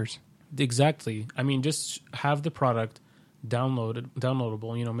the waters. Exactly. I mean, just have the product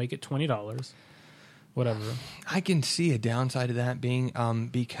downloadable. Make it $20, whatever. I can see a downside to that being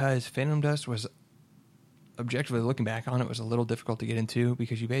because Phantom Dust was, objectively looking back on it, was a little difficult to get into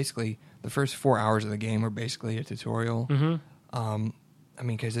because you basically the first 4 hours of the game were basically a tutorial. I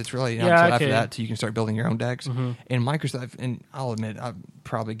mean, because it's really not until after that till you can start building your own decks. And Microsoft, and I'll admit,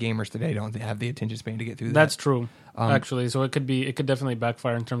 probably gamers today don't have the attention span to get through that. That's true, actually. So it could definitely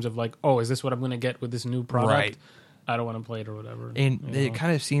backfire in terms of like, oh, is this what I'm going to get with this new product? Right. I don't want to play it or whatever. And it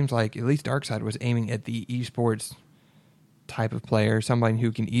kind of seems like at least Darkside was aiming at the esports type of player, somebody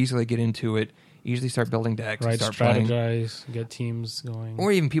who can easily get into it, easily start building decks, right? Start Strategize, get teams going,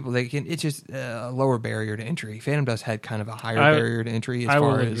 or even people that can. It's just a lower barrier to entry. Phantom Dust had kind of a higher barrier to entry as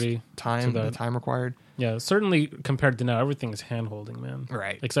far as the time required. Yeah, certainly compared to now, everything is hand holding, man.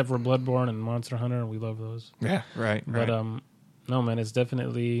 Right, except for Bloodborne and Monster Hunter, and we love those. Yeah, right. But no, man, it's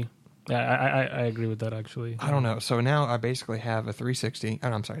definitely. I agree with that, actually. I don't know. So now I basically have a 360. Oh,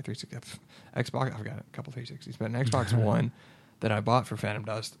 I'm sorry, 360. Xbox. I've got a couple 360s, but an Xbox One that I bought for Phantom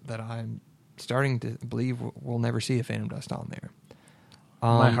Dust that I'm starting to believe we'll never see a Phantom Dust on there.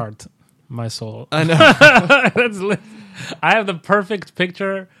 My heart, my soul. I know. I have the perfect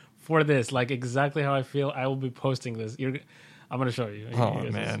picture for this, like exactly how I feel. I will be posting this. I'm going to show you. Oh,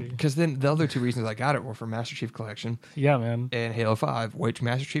 man. Because then the other two reasons I got it were for Master Chief Collection. Yeah, man. And Halo 5, which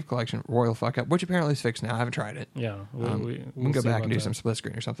Master Chief Collection, royal fuck up, which apparently is fixed now. I haven't tried it. Yeah. We can go back and do some split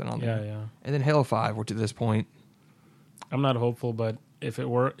screen or something on there. Yeah. And then Halo 5, which at this point, I'm not hopeful, but if it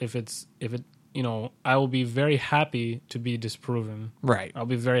I will be very happy to be disproven. Right. I'll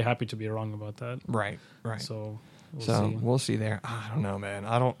be very happy to be wrong about that. Right. So, We'll see there. I don't know, man.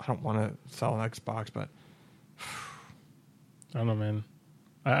 I don't want to sell an Xbox, but I don't know, man.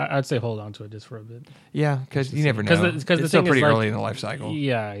 I'd say hold on to it just for a bit. Yeah, because you never know. Because it's still pretty early in the life cycle.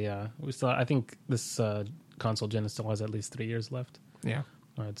 Yeah. I think this console gen still has at least 3 years left. Yeah,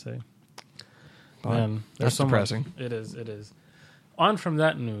 I'd say. But Man, that's so depressing. Much. It is. On from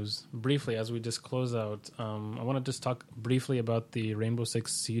that news, briefly, as we just close out, I want to just talk briefly about the Rainbow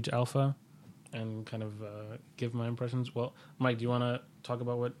Six Siege Alpha and kind of give my impressions. Well, Mike, do you want to talk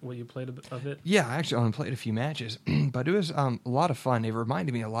about what you played of it? Yeah, I actually only played a few matches, but it was a lot of fun. It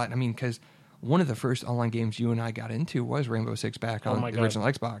reminded me a lot. I mean, because one of the first online games you and I got into was Rainbow Six back on the original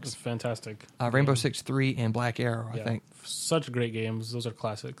Xbox. It's fantastic. Rainbow Six 3 and Black Arrow, I think. Such great games. Those are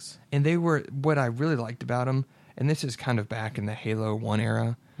classics. And they were, what I really liked about them, and this is kind of back in the Halo 1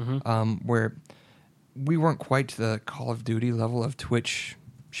 era, where we weren't quite to the Call of Duty level of Twitch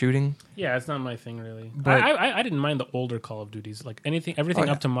shooting. Yeah, it's not my thing, really. But I didn't mind the older Call of Duties. Like everything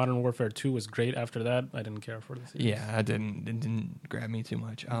up to Modern Warfare 2 was great. After that, I didn't care for the series. Yeah, it didn't grab me too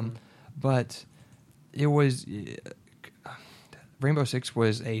much. But it was... Rainbow Six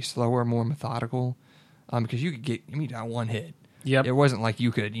was a slower, more methodical, because you could get one hit. Yep. It wasn't like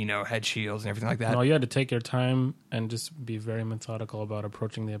you could, head shields and everything like that. No, you had to take your time and just be very methodical about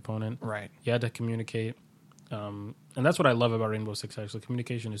approaching the opponent. Right. You had to communicate. And that's what I love about Rainbow Six, actually.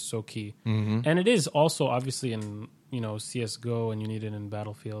 Communication is so key. Mm-hmm. And it is also, obviously, in, CSGO, and you need it in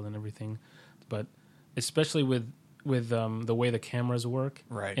Battlefield and everything. But especially with the way the cameras work.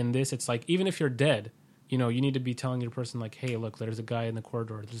 Right. In this, it's like, even if you're dead, you need to be telling your person, like, hey, look, there's a guy in the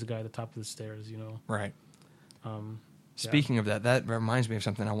corridor. There's a guy at the top of the stairs, Right. Speaking of that reminds me of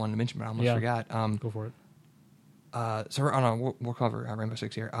something I wanted to mention, but I almost forgot. Go for it. We'll cover Rainbow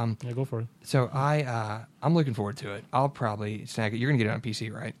Six here. Go for it. So I'm looking forward to it. I'll probably snag it. You're gonna get it on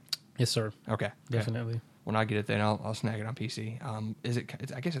PC, right? Yes, sir. Okay, definitely. When I get it, then I'll snag it on PC.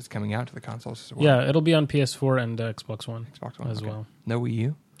 I guess it's coming out to the consoles as well. Yeah, it'll be on PS4 and Xbox One. As well. No Wii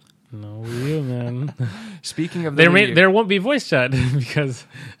U. No Wii U, man. Speaking of there won't be voice chat because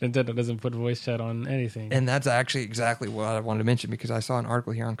Nintendo doesn't put voice chat on anything. And that's actually exactly what I wanted to mention, because I saw an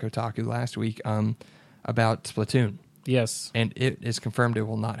article here on Kotaku last week about Splatoon. Yes. And it is confirmed it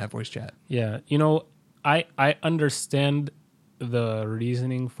will not have voice chat. Yeah. I understand the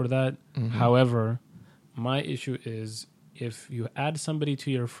reasoning for that. Mm-hmm. However, my issue is if you add somebody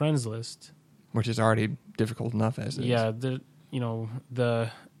to your friends list, which is already difficult enough as is. Yeah,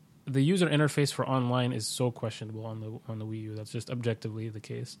 the user interface for online is so questionable on the Wii U. That's just objectively the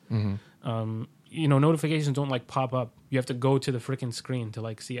case. Mm-hmm. Notifications don't pop up. You have to go to the freaking screen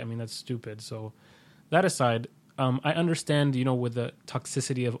to see. I mean, that's stupid. So that aside, I understand, with the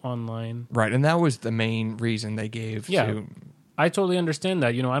toxicity of online. Right, and that was the main reason they gave to... I totally understand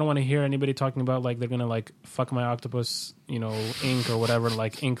that. I don't want to hear anybody talking about, they're going to, fuck my octopus, ink or whatever,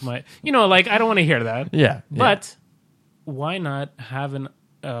 ink my... I don't want to hear that. Yeah. But why not have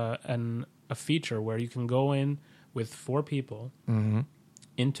a feature where you can go in with 4 people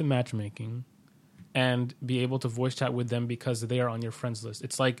into matchmaking and be able to voice chat with them because they are on your friends list.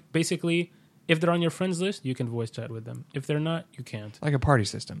 It's basically... If they're on your friends list, you can voice chat with them. If they're not, you can't. Like a party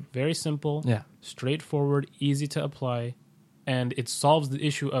system. Very simple. Yeah. Straightforward, easy to apply. And it solves the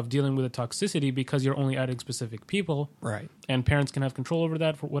issue of dealing with the toxicity because you're only adding specific people. Right. And parents can have control over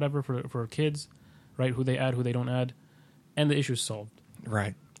that for kids, right? Who they add, who they don't add. And the issue's solved.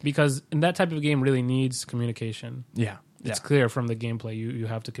 Right. Because in that type of game really needs communication. Yeah. It's clear from the gameplay you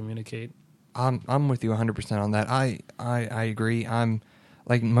have to communicate. I'm with you 100% on that. I agree. I'm...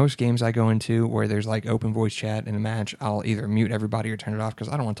 most games I go into where there's open voice chat in a match, I'll either mute everybody or turn it off because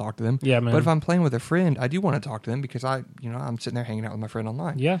I don't want to talk to them. Yeah, man. But if I'm playing with a friend, I do want to talk to them because I'm sitting there hanging out with my friend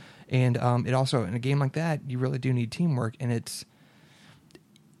online. Yeah. And it also, in a game like that, you really do need teamwork. And it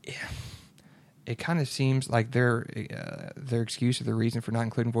kind of seems like their excuse or the reason for not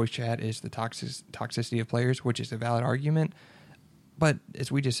including voice chat is the toxicity of players, which is a valid argument. But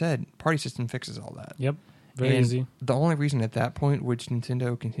as we just said, party system fixes all that. Yep. Very easy. The only reason at that point, which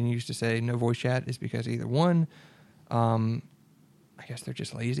Nintendo continues to say no voice chat, is because either one, I guess they're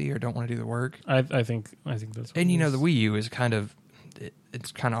just lazy or don't want to do the work. I think that's what and the Wii U is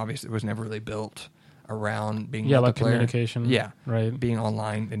it's kind of obvious it was never really built around being multiplayer. Communication. Yeah, right. Being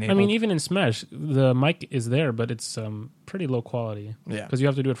online enabled. I mean, even in Smash, the mic is there, but it's pretty low quality. Yeah, because you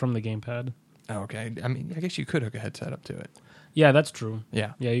have to do it from the gamepad. Oh, okay. I mean, I guess you could hook a headset up to it. Yeah, that's true.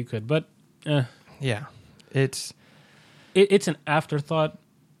 Yeah, you could, but yeah. It's an afterthought,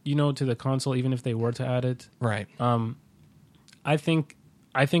 to the console, even if they were to add it. Right. I think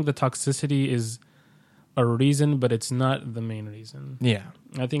the toxicity is a reason, but it's not the main reason. Yeah.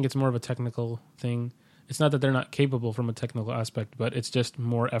 I think it's more of a technical thing. it's not that they're not capable from a technical aspect, but it's just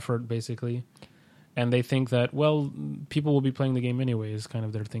more effort basically. And they think that, well, people will be playing the game anyway, is kind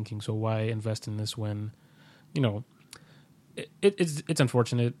of their thinking. So why invest in this when, you know, it's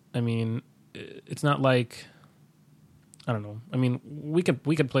unfortunate. I mean, it's not like, I don't know. I mean, we could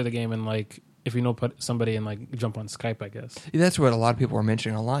play the game and like, if we know put somebody and like jump on Skype, I guess. Yeah, that's what a lot of people are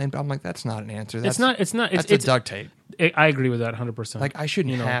mentioning online, but I'm like, that's not an answer. It's not. It's duct tape. I agree with that 100%. Like, I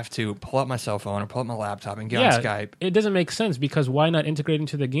shouldn't have to pull up my cell phone or pull up my laptop and get on Skype. It doesn't make sense because why not integrate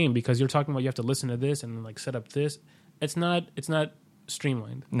into the game? Because you're talking about you have to listen to this and like set up this. It's not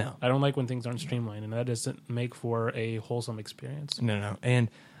streamlined. No. I don't like when things aren't streamlined, and that doesn't make for a wholesome experience. No. And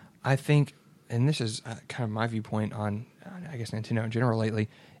I think, and this is kind of my viewpoint on, I guess, Nintendo in general lately,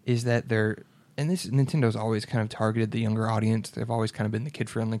 is that Nintendo's always kind of targeted the younger audience. They've always kind of been the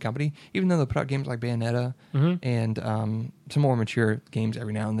kid-friendly company, even though they put out games like Bayonetta and some more mature games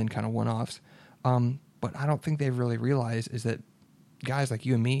every now and then, kind of one-offs. But I don't think they've really realized is that guys like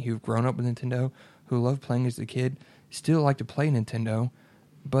you and me who've grown up with Nintendo, who love playing as a kid, still like to play Nintendo,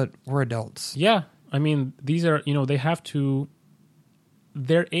 but we're adults. Yeah. I mean, these are, they have to,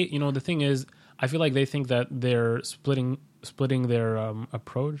 the thing is, I feel like they think that they're splitting their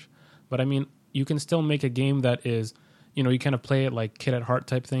approach, but I mean, you can still make a game that is, you kind of play it like kid at heart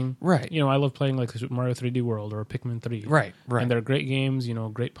type thing. Right. I love playing like Super Mario 3D World or Pikmin 3. Right. And they're great games,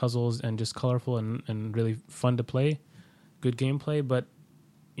 great puzzles and just colorful and really fun to play. Good gameplay, but,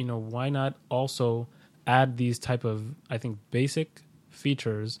 why not also add these type of, I think, basic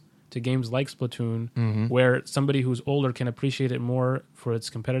features to games like Splatoon, where somebody who's older can appreciate it more for its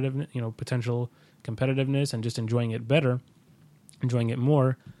competitive, potential competitiveness and just enjoying it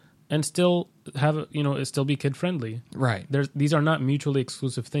more, and still have it still be kid friendly. Right. These are not mutually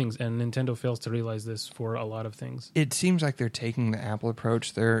exclusive things, and Nintendo fails to realize this for a lot of things. It seems like they're taking the Apple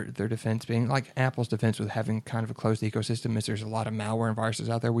approach. Their defense being like Apple's defense with having kind of a closed ecosystem is there's a lot of malware and viruses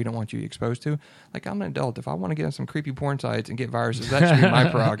out there we don't want you exposed to. Like, I'm an adult. If I want to get on some creepy porn sites and get viruses, that should be my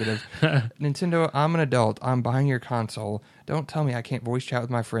prerogative. Nintendo, I'm an adult. I'm buying your console. Don't tell me I can't voice chat with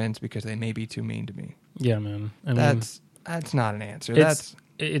my friends because they may be too mean to me. Yeah, man. That's not an answer.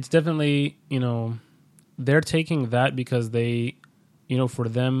 It's definitely, they're taking that because they, for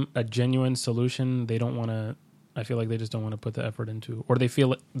them, a genuine solution, they don't want to, I feel like they just don't want to put the effort into, or they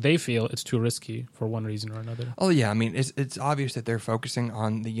feel it's too risky for one reason or another. Oh, yeah. I mean, it's obvious that they're focusing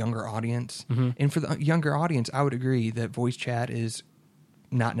on the younger audience. And for the younger audience, I would agree that voice chat is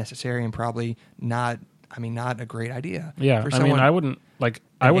not necessary and probably not a great idea. Yeah. For I wouldn't, like,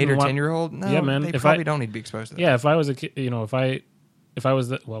 I wouldn't 8 or 10-year-old? No, yeah, man, they probably don't need to be exposed to that. Yeah, if I was a kid, if I was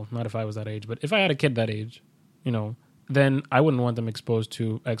that, well, not if I was that age, but if I had a kid that age, then I wouldn't want them exposed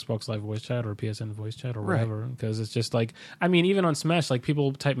to Xbox Live voice chat or PSN voice chat or whatever, because it's just like, I mean, even on Smash, like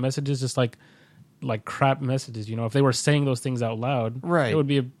people type messages just like crap messages. If they were saying those things out loud, it would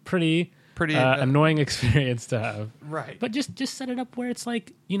be a pretty annoying experience to have. Right. But just set it up where it's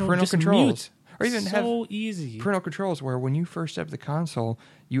like parental just controls. Mute. Or even so easy. Parental controls where when you first set up the console,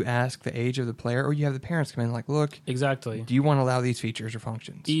 you ask the age of the player, or you have the parents come in like, look, exactly. Do you want to allow these features or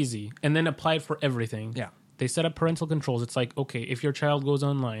functions? Easy. And then apply it for everything. Yeah. They set up parental controls. It's like, okay, if your child goes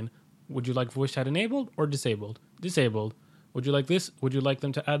online, would you like voice chat enabled or disabled? Disabled. Would you like this? Would you like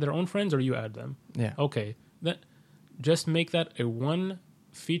them to add their own friends or you add them? Yeah. Okay. Then just make that a one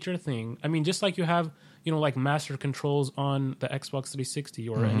feature thing. I mean, just like you have, like master controls on the Xbox 360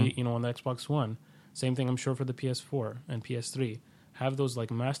 or any, on the Xbox One. Same thing, I'm sure, for the PS4 and PS3. Have those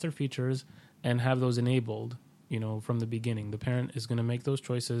like master features and have those enabled, from the beginning. The parent is going to make those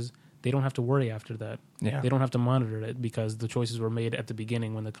choices. They don't have to worry after that. Yeah. They don't have to monitor it because the choices were made at the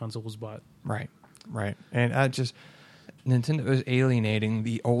beginning when the console was bought. Right. And Nintendo is alienating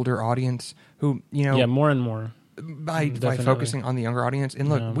the older audience who, Yeah, more and more. By focusing on the younger audience. And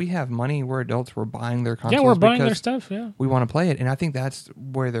look, we have money. We're adults. We're buying their consoles. Yeah, we're buying their stuff, yeah. We want to play it. And I think that's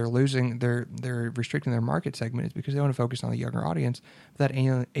where they're losing, they're restricting their market segment is because they want to focus on the younger audience. That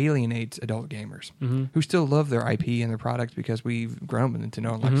alienates adult gamers who still love their IP and their products because we've grown with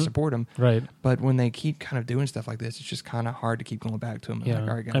Nintendo and like to support them. Right. But when they keep kind of doing stuff like this, it's just kind of hard to keep going back to them. Yeah. Like,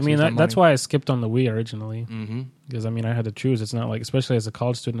 all right, I mean, that's why I skipped on the Wii originally. Mm-hmm. Because, I mean, I had to choose. It's not like, especially as a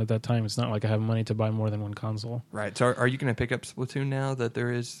college student at that time, it's not like I have money to buy more than one console. Right. So are you going to pick up Splatoon now that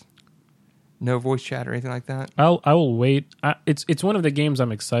there is no voice chat or anything like that? I will wait. It's one of the games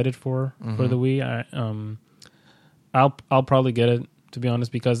I'm excited for the Wii. I'll probably get it, to be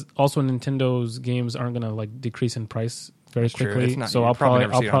honest, because also Nintendo's games aren't going to like decrease in price very quickly. So I'll probably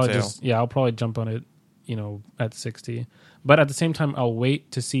jump on it, at 60. But at the same time, I'll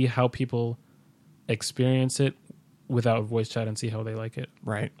wait to see how people experience it without voice chat and see how they like it.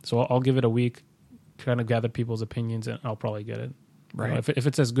 Right. So I'll give it a week kind of gather people's opinions, and I'll probably get it. Right. If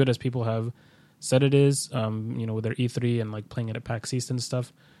it's as good as people have said it is, with their E3 and like playing it at PAX East and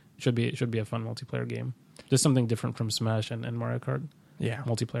stuff, it should be a fun multiplayer game. Just something different from Smash and Mario Kart. Yeah.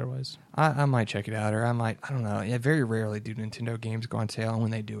 Multiplayer wise. I might check it out, or I don't know. Yeah, very rarely do Nintendo games go on sale, and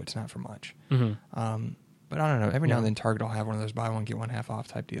when they do, it's not for much. Mm-hmm. But I don't know. Every now and then, Target will have one of those buy one get one half off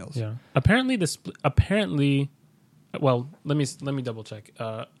type deals. Yeah. Well, let me double check.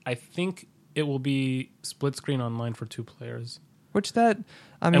 I think it will be split screen online for 2 players. Which and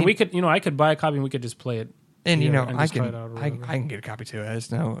we could, I could buy a copy and we could just play it. And I can can get a copy too.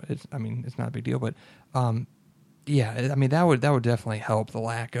 It's not a big deal, but that would definitely help the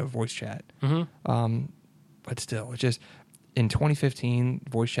lack of voice chat. Mm-hmm. But still, it's just in 2015,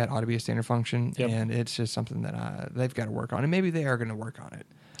 voice chat ought to be a standard function, yep. and it's just something that they've got to work on, and maybe they are going to work on it.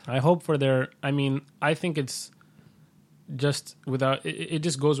 I hope for I think it's just it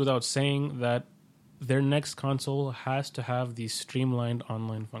just goes without saying that their next console has to have these streamlined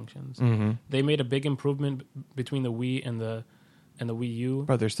online functions. Mm-hmm. They made a big improvement between the Wii and the Wii U,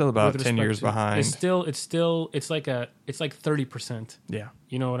 but they're still about 10 years behind. It's like 30%. Yeah,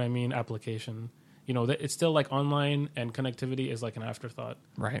 you know what I mean? Application. It's still like online, and connectivity is like an afterthought,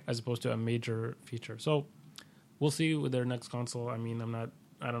 right? As opposed to a major feature. So we'll see with their next console. I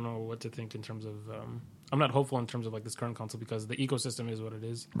don't know what to think in terms of. I'm not hopeful in terms of like this current console because the ecosystem is what it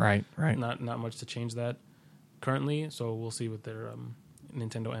is. Right. Not much to change that currently. So we'll see with their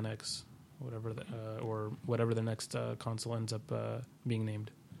Nintendo NX, or whatever the next console ends up being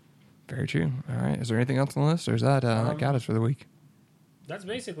named. Very true. All right. Is there anything else on the list, or is that got us for the week? That's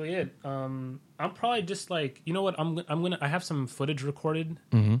basically it. I'm probably just like, you know what? I have some footage recorded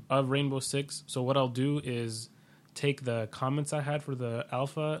of Rainbow Six. So what I'll do is take the comments I had for the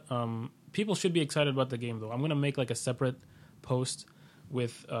alpha. People should be excited about the game, though. I'm going to make like a separate post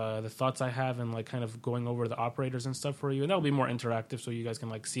with the thoughts I have and like kind of going over the operators and stuff for you. And that'll be more interactive so you guys can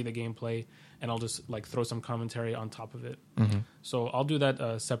like see the gameplay, and I'll just like throw some commentary on top of it. Mm-hmm. So I'll do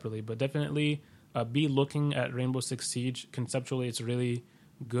that separately, but definitely be looking at Rainbow Six Siege. Conceptually, it's really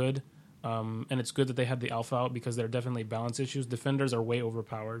good. And it's good that they had the alpha out because there are definitely balance issues. Defenders are way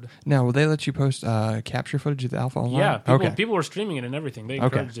overpowered. Now, will they let you post capture footage of the alpha online? Yeah, people were streaming it and everything. They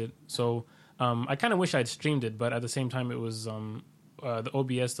encouraged it. So I kind of wish I'd streamed it, but at the same time, it was the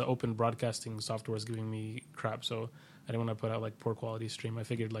OBS, the open broadcasting software, is giving me crap. So I didn't want to put out like poor quality stream. I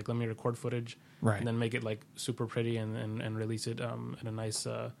figured like let me record footage, and then make it like super pretty and release it in a nice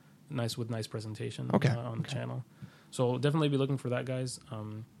presentation on the channel. So definitely be looking for that, guys.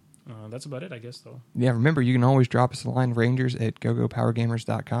 That's about it, I guess, though. Yeah, remember, you can always drop us a line, Rangers at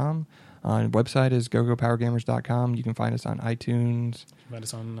gogopowergamers.com. Website is gogopowergamers.com. You can find us on iTunes. Find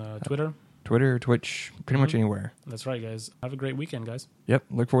us on Twitter, Twitch, pretty much anywhere. That's right, guys. Have a great weekend, guys. Yep.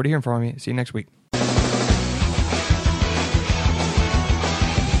 Look forward to hearing from you. See you next week.